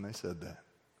 honestly, when they said that.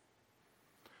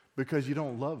 Because you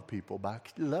don't love people by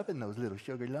loving those little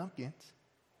sugar lumpkins.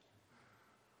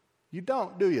 You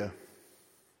don't, do you?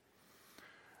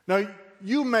 Now,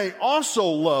 you may also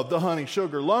love the honey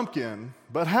sugar lumpkin,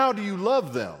 but how do you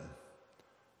love them?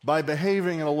 By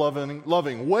behaving in a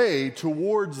loving way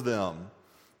towards them.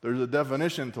 There's a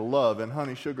definition to love, and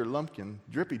honey sugar lumpkin,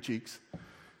 drippy cheeks,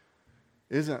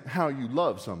 isn't how you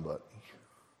love somebody.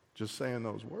 Just saying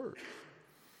those words.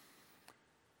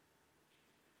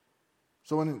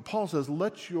 So when Paul says,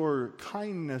 let your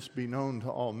kindness be known to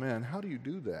all men, how do you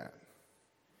do that?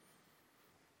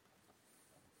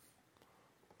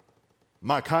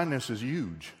 My kindness is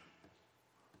huge.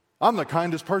 I'm the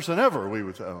kindest person ever, we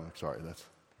would say. Oh, sorry, that's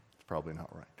probably not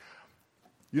right.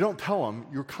 You don't tell them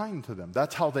you're kind to them.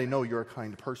 That's how they know you're a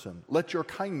kind person. Let your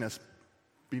kindness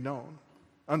be known,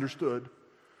 understood,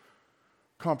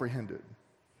 comprehended.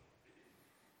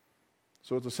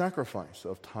 So it's a sacrifice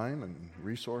of time and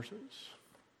resources,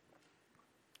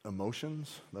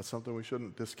 emotions. That's something we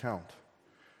shouldn't discount.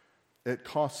 It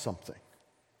costs something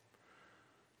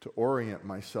to orient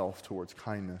myself towards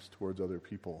kindness towards other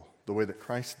people, the way that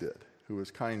Christ did, who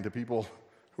was kind to people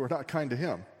who were not kind to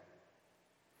him.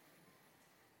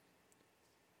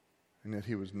 And yet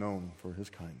he was known for his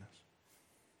kindness.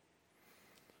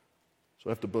 So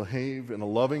I have to behave in a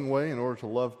loving way in order to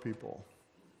love people.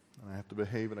 And I have to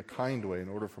behave in a kind way in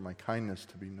order for my kindness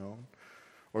to be known,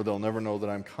 or they'll never know that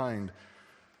I'm kind.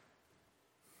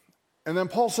 And then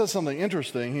Paul says something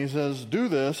interesting. He says, do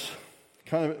this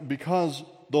kind of because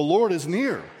the Lord is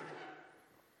near.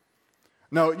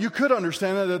 Now, you could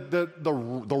understand that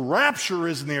the rapture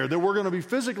is near, that we're going to be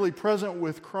physically present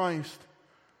with Christ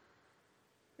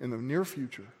in the near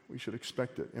future. We should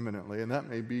expect it imminently, and that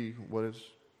may be what is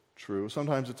true.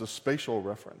 Sometimes it's a spatial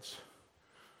reference.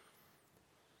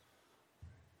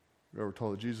 You ever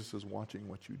told that Jesus is watching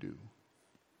what you do?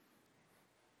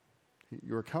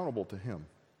 You're accountable to him,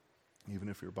 even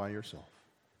if you're by yourself.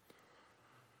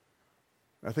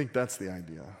 I think that's the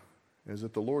idea, is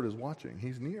that the Lord is watching.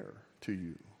 He's near to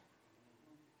you.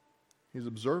 He's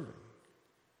observing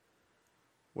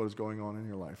what is going on in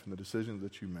your life and the decisions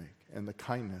that you make and the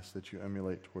kindness that you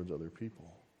emulate towards other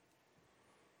people.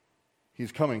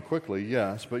 He's coming quickly,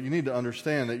 yes, but you need to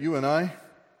understand that you and I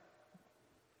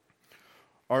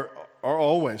are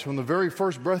always, from the very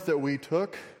first breath that we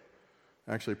took,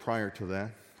 actually prior to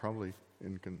that, probably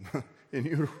in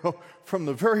utero, from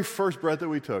the very first breath that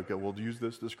we took, and we'll use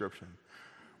this description,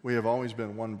 we have always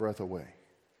been one breath away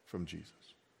from Jesus.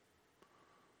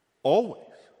 Always.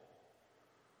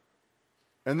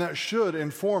 And that should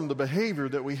inform the behavior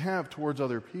that we have towards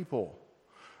other people.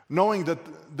 Knowing that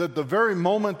the very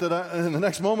moment in the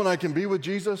next moment I can be with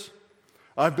Jesus,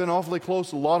 I've been awfully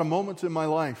close a lot of moments in my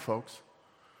life, folks.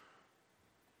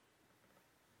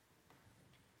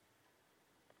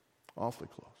 Awfully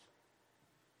close.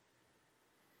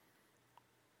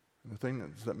 And the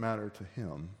thing that mattered to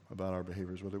him about our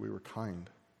behavior is whether we were kind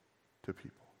to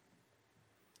people.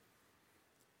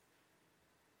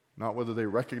 Not whether they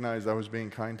recognized I was being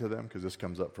kind to them, because this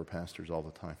comes up for pastors all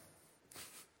the time.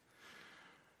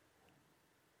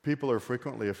 People are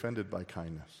frequently offended by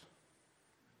kindness.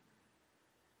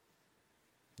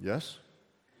 Yes?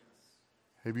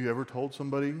 Have you ever told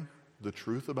somebody the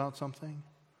truth about something?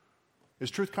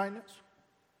 Is truth kindness?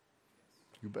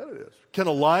 You bet it is. Can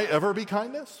a lie ever be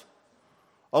kindness?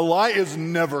 A lie is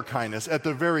never kindness, at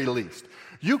the very least.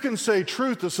 You can say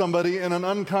truth to somebody in an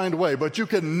unkind way, but you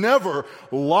can never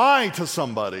lie to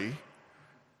somebody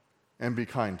and be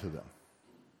kind to them.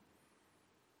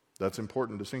 That's an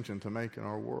important distinction to make in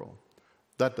our world.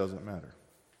 That doesn't matter.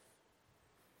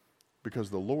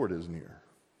 Because the Lord is near,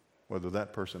 whether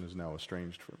that person is now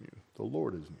estranged from you. The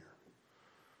Lord is near.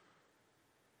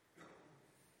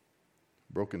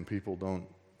 Broken people don't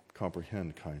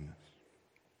comprehend kindness.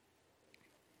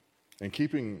 And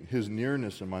keeping his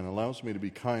nearness in mind allows me to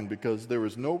be kind because there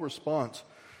is no response.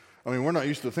 I mean, we're not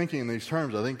used to thinking in these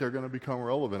terms. I think they're going to become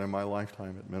relevant in my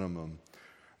lifetime at minimum.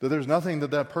 That there's nothing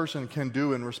that person can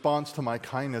do in response to my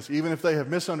kindness, even if they have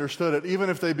misunderstood it, even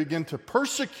if they begin to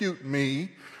persecute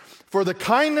me for the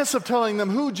kindness of telling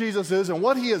them who Jesus is and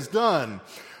what he has done.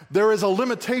 There is a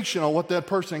limitation on what that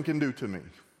person can do to me.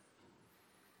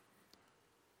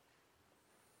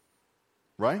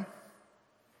 Right?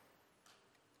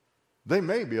 They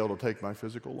may be able to take my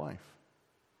physical life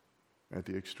at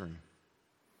the extreme.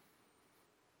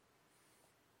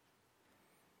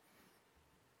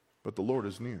 But the Lord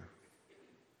is near.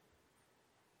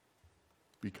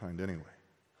 Be kind anyway.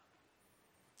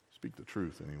 Speak the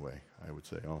truth anyway, I would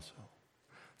say also.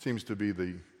 It seems to be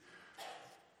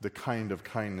the kind of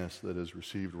kindness that is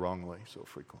received wrongly so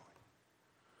frequently.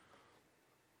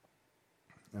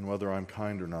 And whether I'm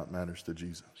kind or not matters to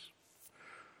Jesus.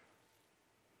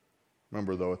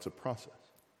 Remember, though, it's a process.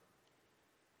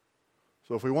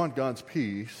 So if we want God's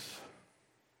peace,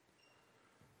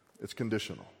 it's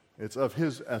conditional. It's of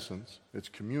his essence. It's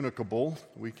communicable.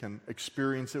 We can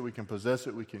experience it. We can possess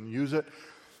it. We can use it.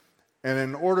 And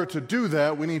in order to do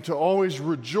that, we need to always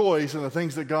rejoice in the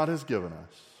things that God has given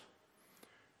us.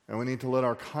 And we need to let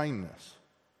our kindness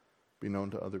be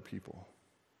known to other people,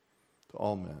 to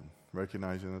all men,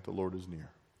 recognizing that the Lord is near.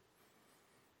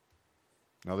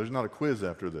 Now, there's not a quiz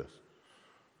after this.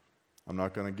 I'm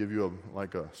not going to give you a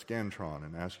Scantron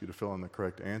and ask you to fill in the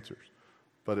correct answers.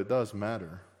 But it does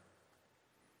matter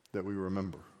that we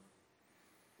remember.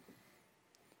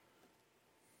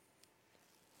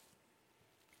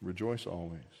 Rejoice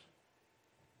always.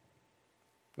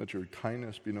 Let your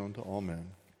kindness be known to all men.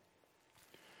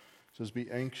 It says, be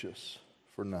anxious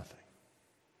for nothing.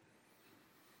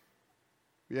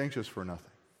 Be anxious for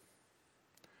nothing.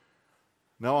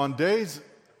 Now, on days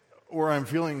where I'm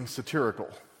feeling satirical,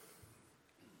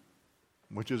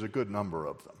 which is a good number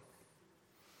of them,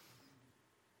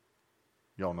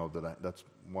 y'all know that that's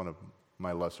one of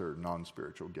my lesser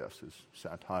non-spiritual gifts is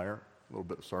satire, a little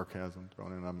bit of sarcasm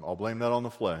thrown in. I'll blame that on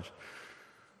the flesh.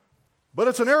 But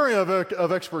it's an area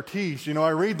of expertise. You know,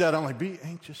 I read that, I'm like, be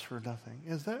anxious for nothing.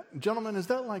 Gentlemen, is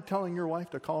that like telling your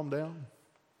wife to calm down?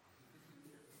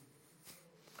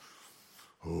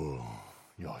 Oh,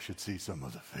 y'all should see some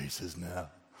of the faces now.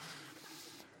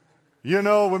 You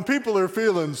know, when people are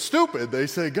feeling stupid, they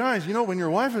say, guys, you know, when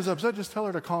your wife is upset, just tell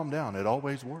her to calm down. It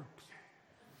always works.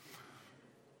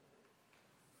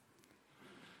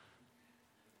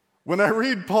 When I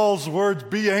read Paul's words,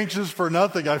 be anxious for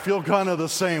nothing, I feel kind of the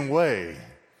same way.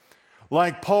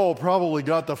 Like Paul probably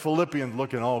got the Philippians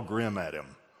looking all grim at him.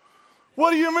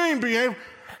 What do you mean, be anxious?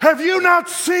 Have you not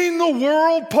seen the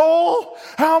world, Paul?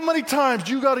 How many times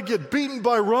you got to get beaten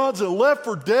by rods and left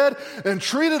for dead and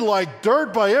treated like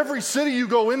dirt by every city you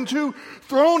go into,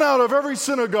 thrown out of every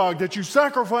synagogue that you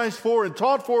sacrificed for and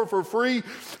taught for free?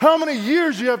 How many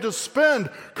years you have to spend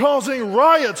causing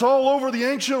riots all over the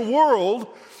ancient world?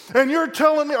 And you're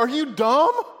telling me, are you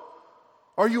dumb?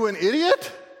 Are you an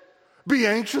idiot? Be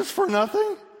anxious for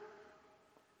nothing?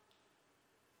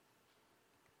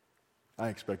 I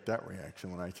expect that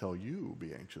reaction when I tell you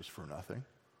be anxious for nothing.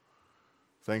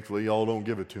 Thankfully, y'all don't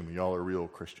give it to me. Y'all are real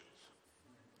Christians.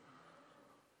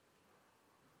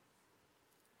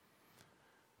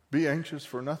 Be anxious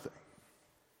for nothing.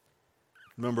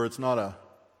 Remember,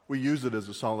 we use it as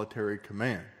a solitary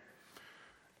command.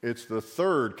 It's the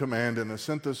third command in a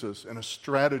synthesis and a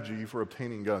strategy for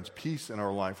obtaining God's peace in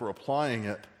our life. We're applying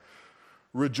it.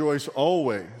 Rejoice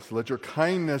always. Let your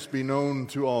kindness be known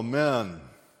to all men.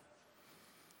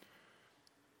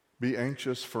 Be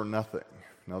anxious for nothing.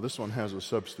 Now, this one has a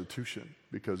substitution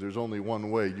because there's only one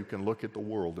way you can look at the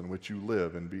world in which you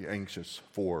live and be anxious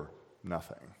for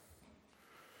nothing.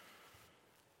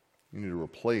 You need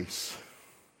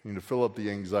to fill up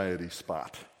the anxiety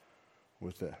spot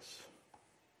with this.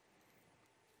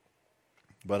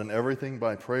 But in everything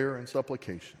by prayer and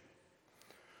supplication,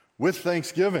 with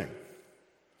thanksgiving,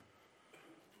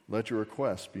 let your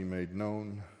requests be made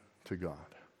known to God.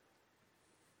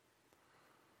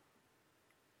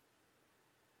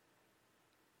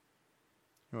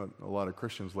 You know what a lot of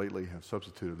Christians lately have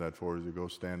substituted that for is to go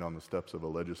stand on the steps of a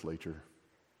legislature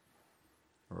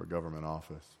or a government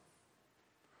office.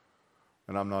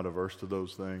 And I'm not averse to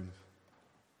those things,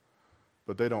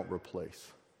 but they don't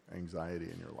replace anxiety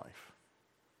in your life.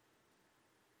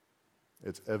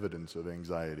 It's evidence of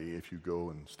anxiety if you go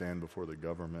and stand before the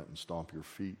government and stomp your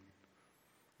feet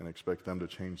and expect them to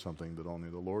change something that only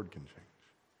the Lord can change.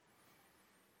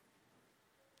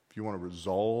 If you want to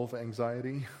resolve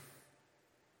anxiety,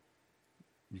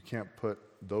 you can't put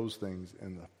those things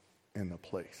in the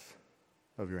place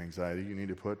of your anxiety. You need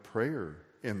to put prayer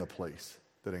in the place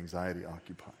that anxiety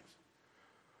occupies.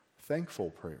 Thankful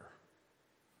prayer.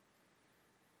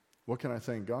 What can I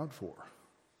thank God for?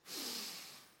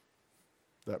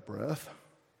 That breath.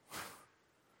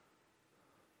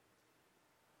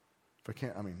 If I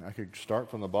can't, I could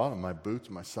start from the bottom. My boots,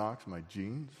 my socks, my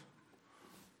jeans,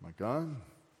 my gun.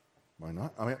 Why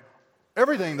not?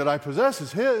 Everything that I possess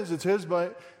is His. It's His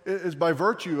by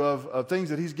virtue of things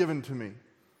that He's given to me.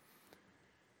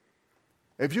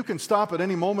 If you can stop at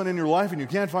any moment in your life and you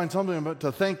can't find something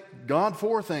to thank God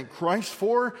for, thank Christ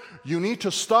for, you need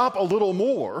to stop a little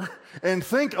more and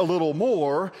think a little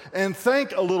more and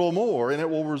thank a little more, and it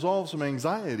will resolve some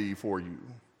anxiety for you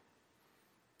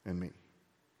and me.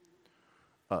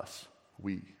 Us,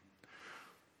 we.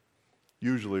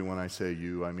 Usually when I say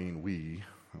you, I mean we.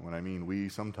 When I mean we,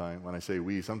 when I say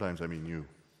we, sometimes I mean you.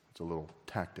 It's a little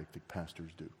tactic that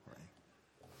pastors do,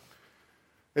 right?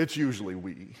 It's usually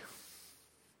we.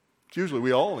 It's usually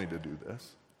we all need to do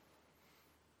this.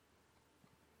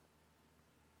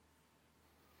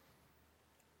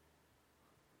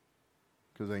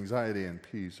 Because anxiety and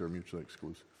peace are mutually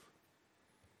exclusive.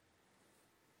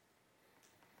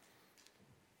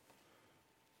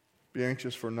 Be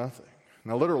anxious for nothing.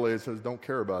 Now, literally, it says don't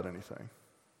care about anything.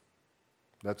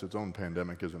 That's its own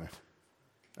pandemic, isn't it?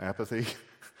 Apathy.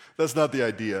 That's not the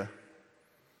idea.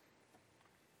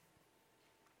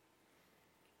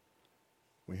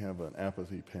 We have an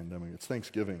apathy pandemic. It's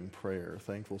thanksgiving, prayer,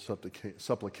 thankful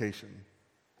supplication.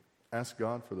 Ask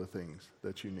God for the things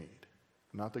that you need.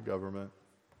 Not the government,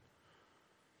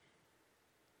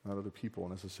 not other people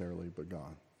necessarily, but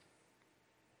God.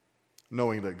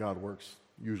 knowing that God works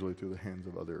usually through the hands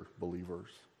of other believers.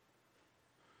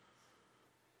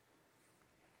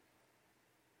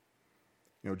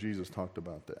 Jesus talked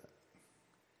about that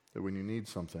when you need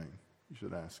something, you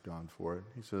should ask God for it.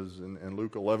 He says in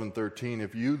Luke 11:13,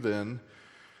 if you then,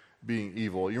 being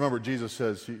evil, you remember Jesus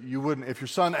says, you wouldn't, if your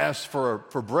son asks for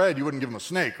bread, you wouldn't give him a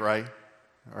snake, right?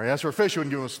 Or he asked for a fish, you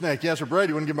wouldn't give him a snake. He asked for bread,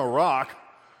 you wouldn't give him a rock.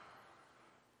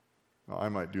 Well, I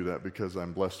might do that because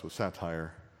I'm blessed with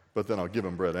satire, but then I'll give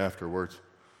him bread afterwards.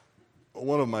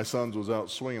 One of my sons was out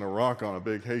swinging a rock on a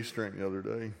big hay string the other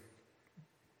day.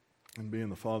 And being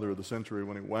the father of the century,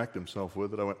 when he whacked himself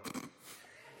with it, I went,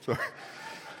 sorry.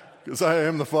 Because I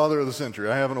am the father of the century.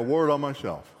 I have an award on my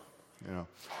shelf.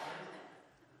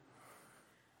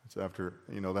 It's after,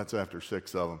 that's after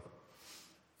 6 of them.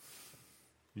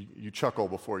 You chuckle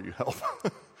before you help.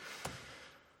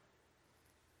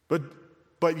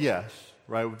 But yes,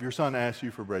 right? If your son asks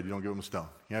you for bread, you don't give him a stone.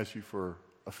 He asks you for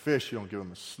a fish, you don't give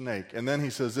him a snake. And then he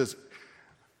says this,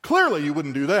 clearly you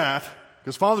wouldn't do that,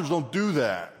 because fathers don't do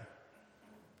that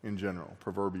in general,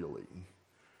 proverbially.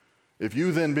 If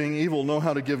you then, being evil, know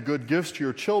how to give good gifts to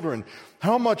your children,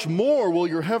 how much more will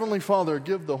your heavenly Father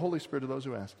give the Holy Spirit to those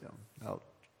who ask him? Now,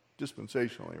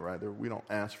 dispensationally, right? We don't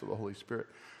ask for the Holy Spirit.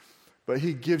 But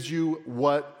he gives you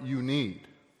what you need.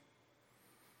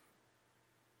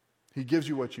 He gives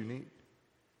you what you need.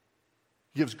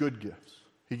 He gives good gifts.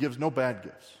 He gives no bad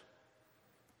gifts.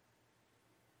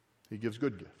 He gives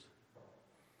good gifts.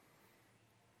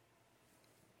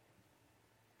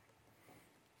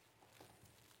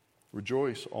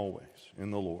 Rejoice always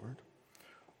in the Lord.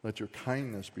 Let your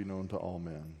kindness be known to all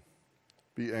men.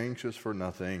 Be anxious for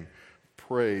nothing.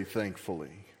 Pray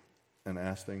thankfully and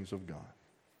ask things of God.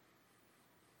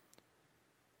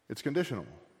 It's conditional.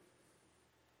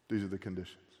 These are the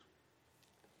conditions.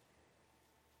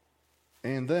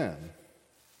 And then,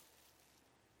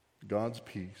 God's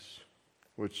peace,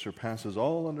 which surpasses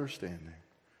all understanding,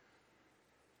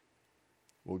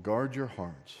 will guard your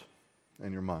hearts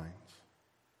and your minds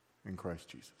in Christ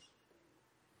Jesus.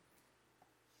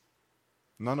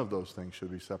 None of those things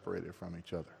should be separated from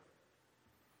each other.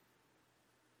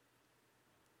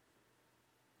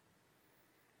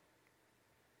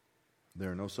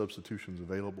 There are no substitutions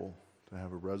available to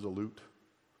have a resolute,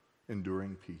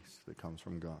 enduring peace that comes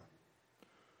from God.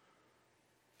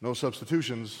 No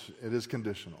substitutions, it is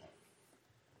conditional.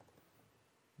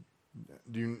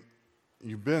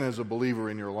 You've been, as a believer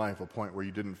in your life, a point where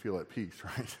you didn't feel at peace,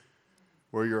 right?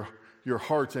 Where your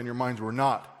hearts and your minds were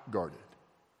not guarded.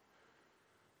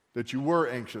 That you were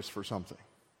anxious for something.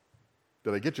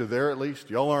 Did I get you there at least?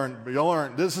 Y'all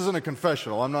aren't, this isn't a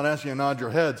confessional. I'm not asking you to nod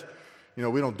your heads. We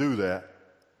don't do that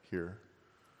here.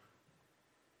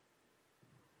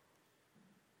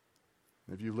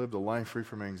 If you lived a life free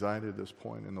from anxiety at this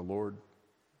point in the Lord,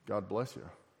 God bless you.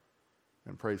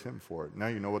 And praise him for it. Now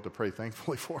you know what to pray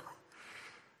thankfully for.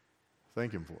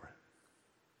 Thank him for it.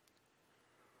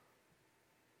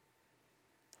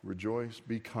 Rejoice,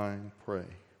 be kind, pray,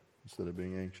 instead of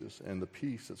being anxious. And the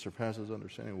peace that surpasses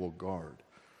understanding will guard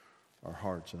our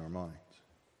hearts and our minds.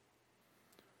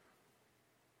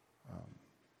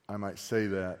 I might say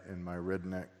that in my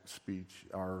redneck speech,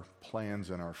 our plans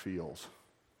and our feels,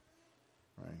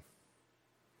 right?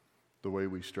 The way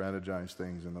we strategize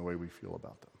things and the way we feel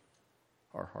about them,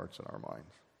 our hearts and our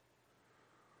minds.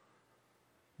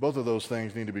 Both of those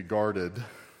things need to be guarded,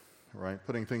 right?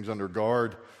 Putting things under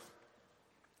guard,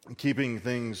 keeping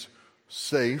things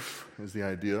safe is the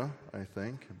idea, I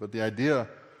think. But the idea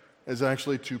is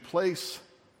actually to place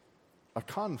a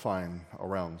confine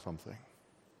around something.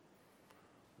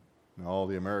 And all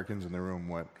the Americans in the room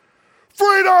went,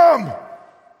 "Freedom!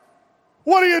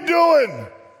 What are you doing?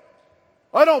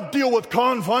 I don't deal with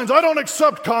confines. I don't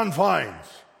accept confines.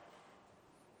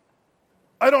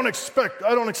 I don't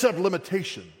accept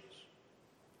limitations."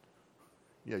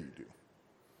 Yeah, you do.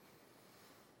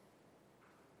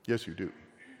 Yes, you do.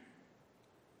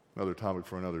 Another topic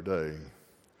for another day.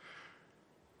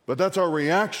 But that's our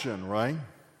reaction, right?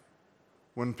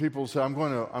 When people say, I'm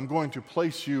going to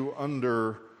place you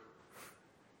under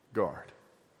guard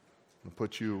and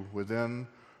put you within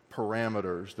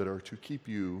parameters that are to keep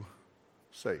you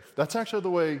safe. That's actually the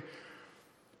way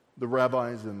the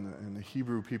rabbis and the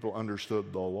Hebrew people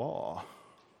understood the law.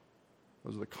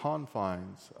 Those are the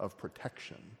confines of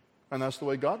protection. And that's the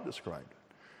way God described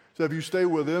it. So if you stay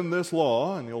within this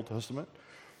law in the Old Testament,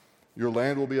 your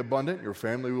land will be abundant, your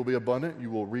family will be abundant, you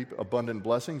will reap abundant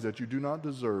blessings that you do not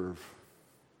deserve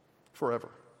forever.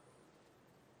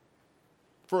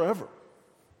 Forever.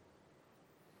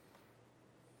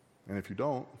 And if you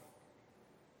don't,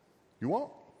 you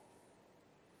won't.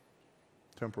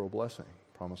 temporal blessing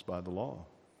promised by the law.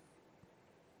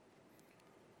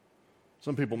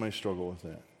 Some people may struggle with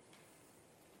that.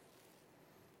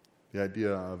 The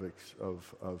idea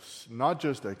of not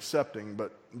just accepting,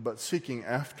 but seeking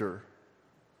after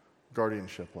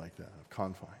guardianship like that, of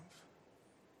confines.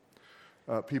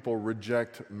 People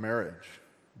reject marriage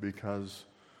because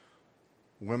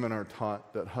women are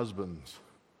taught that husbands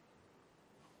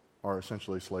are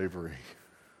essentially slavery.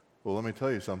 Well, let me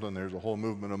tell you something. There's a whole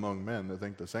movement among men that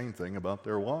think the same thing about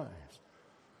their wives.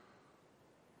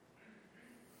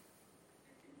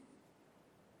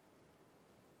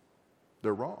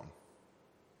 They're wrong.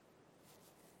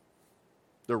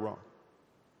 They're wrong.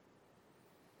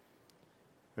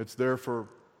 It's there for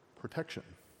protection.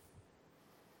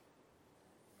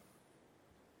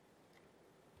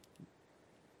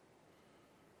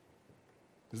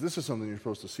 Because this is something you're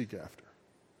supposed to seek after.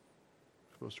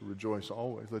 You're supposed to rejoice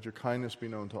always. Let your kindness be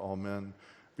known to all men.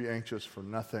 Be anxious for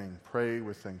nothing. Pray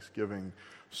with thanksgiving,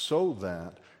 so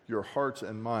that your hearts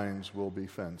and minds will be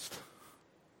fenced.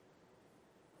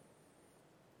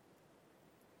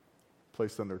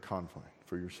 Placed under confine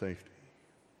for your safety.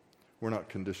 We're not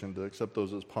conditioned to accept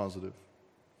those as positive.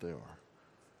 They are.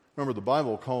 Remember, the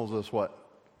Bible calls us what?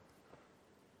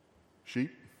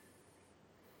 Sheep.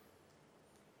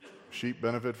 Sheep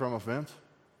benefit from a fence?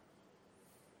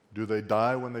 Do they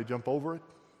die when they jump over it?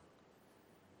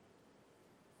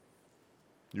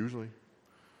 Usually.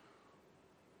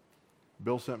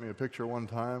 Bill sent me a picture one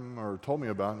time, or told me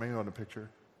about, maybe not a picture,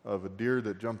 of a deer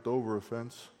that jumped over a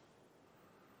fence,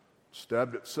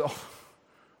 stabbed itself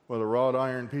with a wrought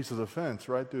iron piece of the fence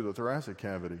right through the thoracic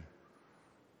cavity.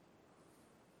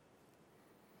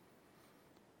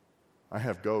 I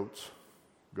have goats.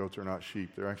 Goats are not sheep.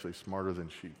 They're actually smarter than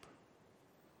sheep.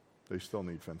 They still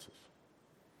need fences.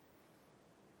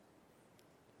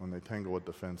 When they tangle with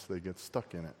the fence, they get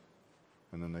stuck in it,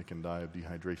 and then they can die of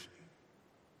dehydration.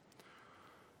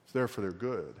 It's there for their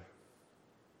good.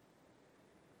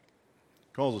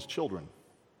 He calls us children,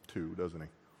 too, doesn't he?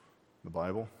 The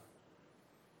Bible.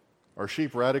 Are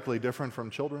sheep radically different from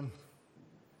children?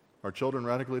 Are children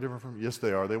radically different from? Yes,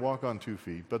 they are. They walk on 2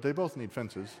 feet, but they both need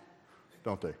fences,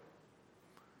 don't they?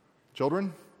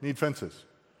 Children need fences.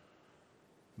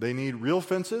 They need real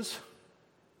fences.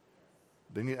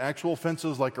 They need actual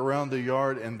fences like around the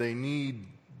yard, and they need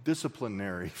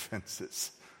disciplinary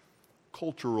fences,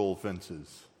 cultural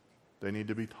fences. They need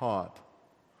to be taught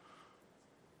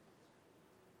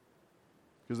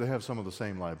because they have some of the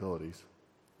same liabilities,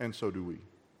 and so do we.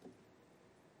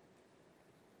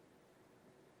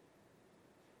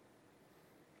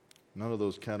 None of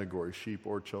those categories, sheep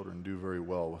or children, do very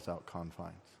well without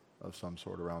confines of some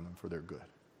sort around them for their good.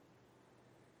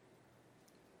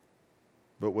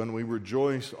 But when we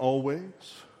rejoice always,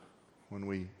 when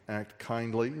we act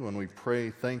kindly, when we pray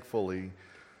thankfully,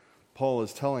 Paul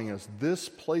is telling us this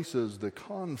places the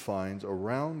confines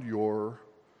around your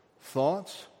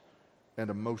thoughts and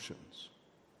emotions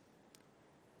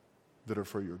that are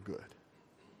for your good.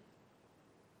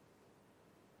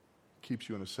 Keeps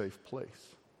you in a safe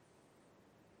place.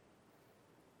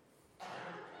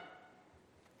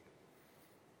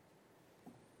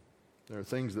 There are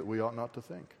things that we ought not to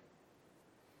think.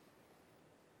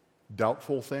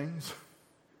 Doubtful things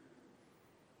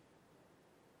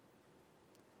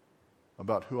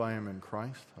about who I am in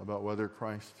Christ, about whether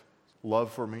Christ's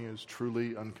love for me is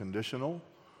truly unconditional.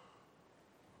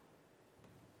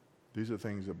 These are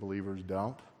things that believers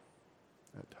doubt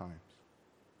at times.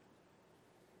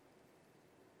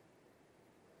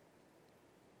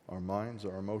 Our minds,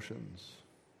 our emotions,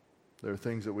 there are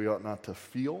things that we ought not to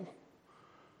feel.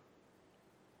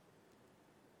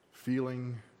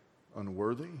 Feeling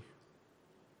unworthy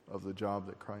of the job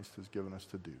that Christ has given us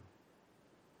to do.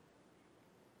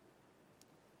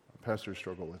 Pastors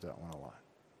struggle with that one a lot.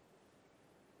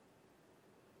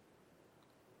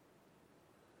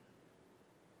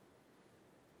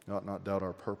 We ought not doubt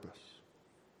our purpose.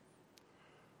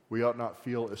 We ought not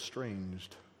feel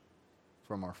estranged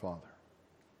from our Father.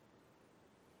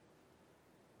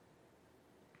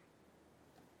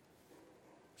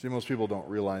 See, most people don't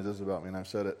realize this about me, and I've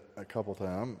said it a couple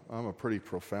times. I'm a pretty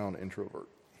profound introvert,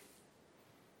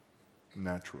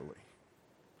 naturally.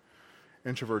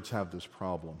 Introverts have this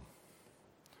problem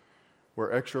where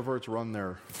extroverts run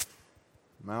their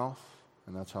mouth,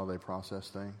 and that's how they process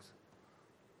things.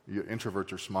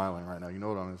 Introverts are smiling right now. You know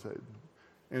what I'm going to say?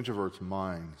 Introverts'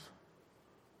 minds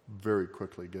very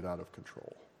quickly get out of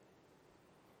control.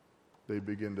 They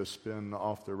begin to spin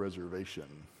off the reservation.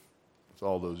 It's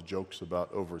all those jokes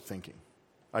about overthinking.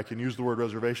 I can use the word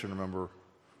reservation, remember.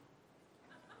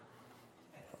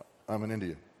 I'm an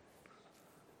Indian.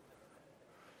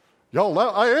 Y'all,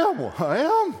 I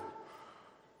am.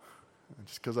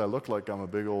 Just because I look like I'm a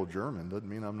big old German doesn't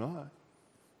mean I'm not.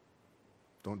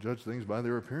 Don't judge things by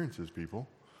their appearances, people.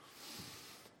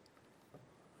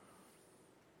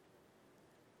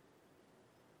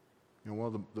 You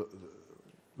know, the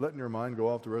letting your mind go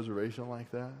off the reservation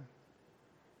like that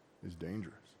is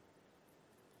dangerous.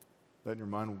 Letting your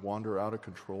mind wander out of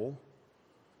control,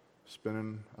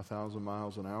 spinning 1,000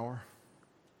 miles an hour,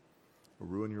 will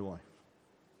ruin your life.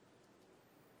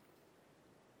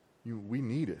 We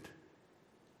need it.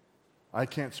 I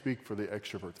can't speak for the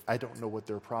extroverts. I don't know what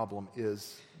their problem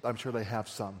is. I'm sure they have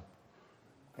some.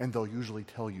 And they'll usually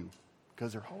tell you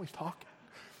because they're always talking.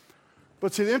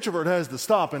 But see, the introvert has to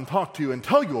stop and talk to you and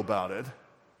tell you about it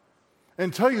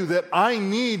and tell you that I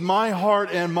need my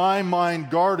heart and my mind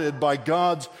guarded by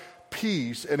God's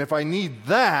peace. And if I need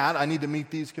that, I need to meet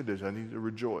these conditions. I need to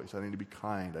rejoice. I need to be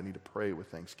kind. I need to pray with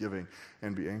thanksgiving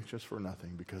and be anxious for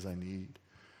nothing because I need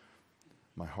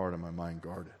my heart and my mind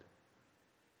guarded.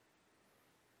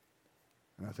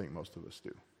 And I think most of us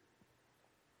do.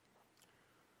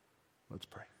 Let's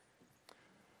pray.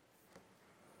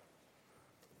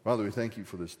 Father, we thank you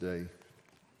for this day.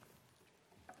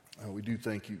 We do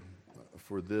thank you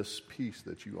for this peace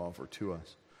that you offer to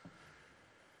us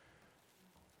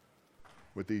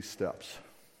with these steps.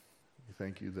 We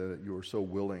thank you that you are so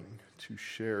willing to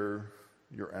share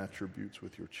your attributes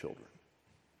with your children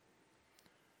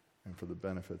and for the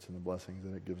benefits and the blessings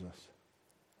that it gives us,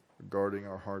 guarding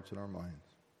our hearts and our minds,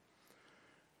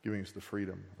 giving us the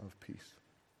freedom of peace.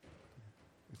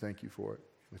 We thank you for it.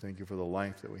 We thank you for the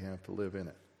life that we have to live in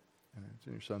it. And it's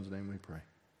in your Son's name we pray.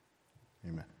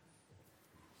 Amen.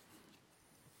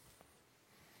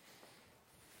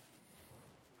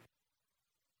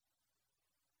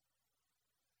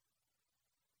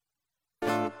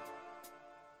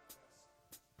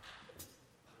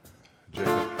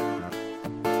 Jacob.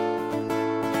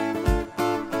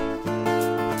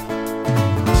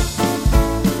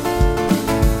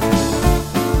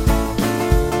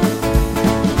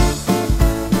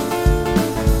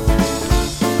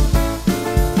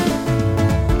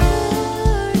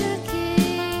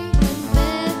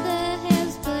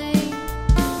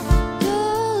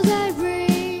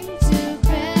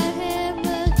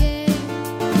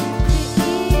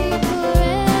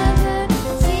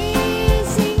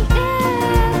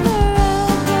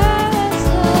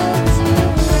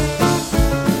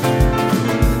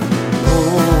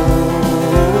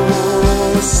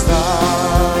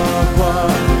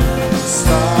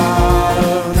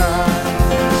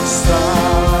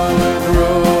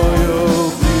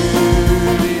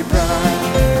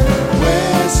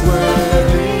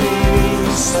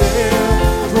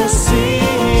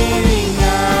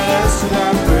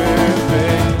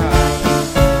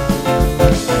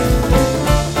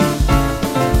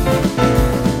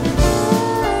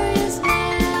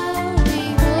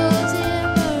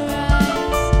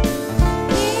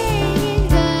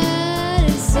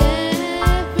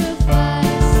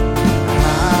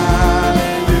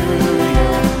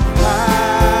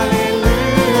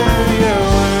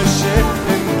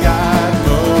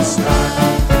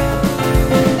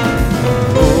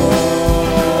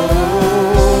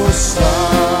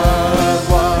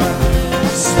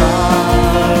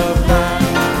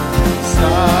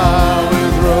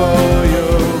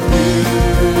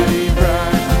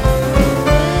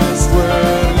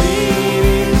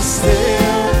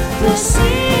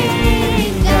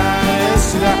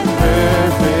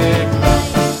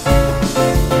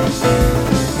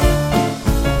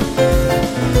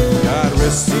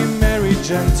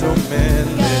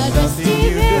 Gentlemen, let nothing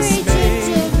you do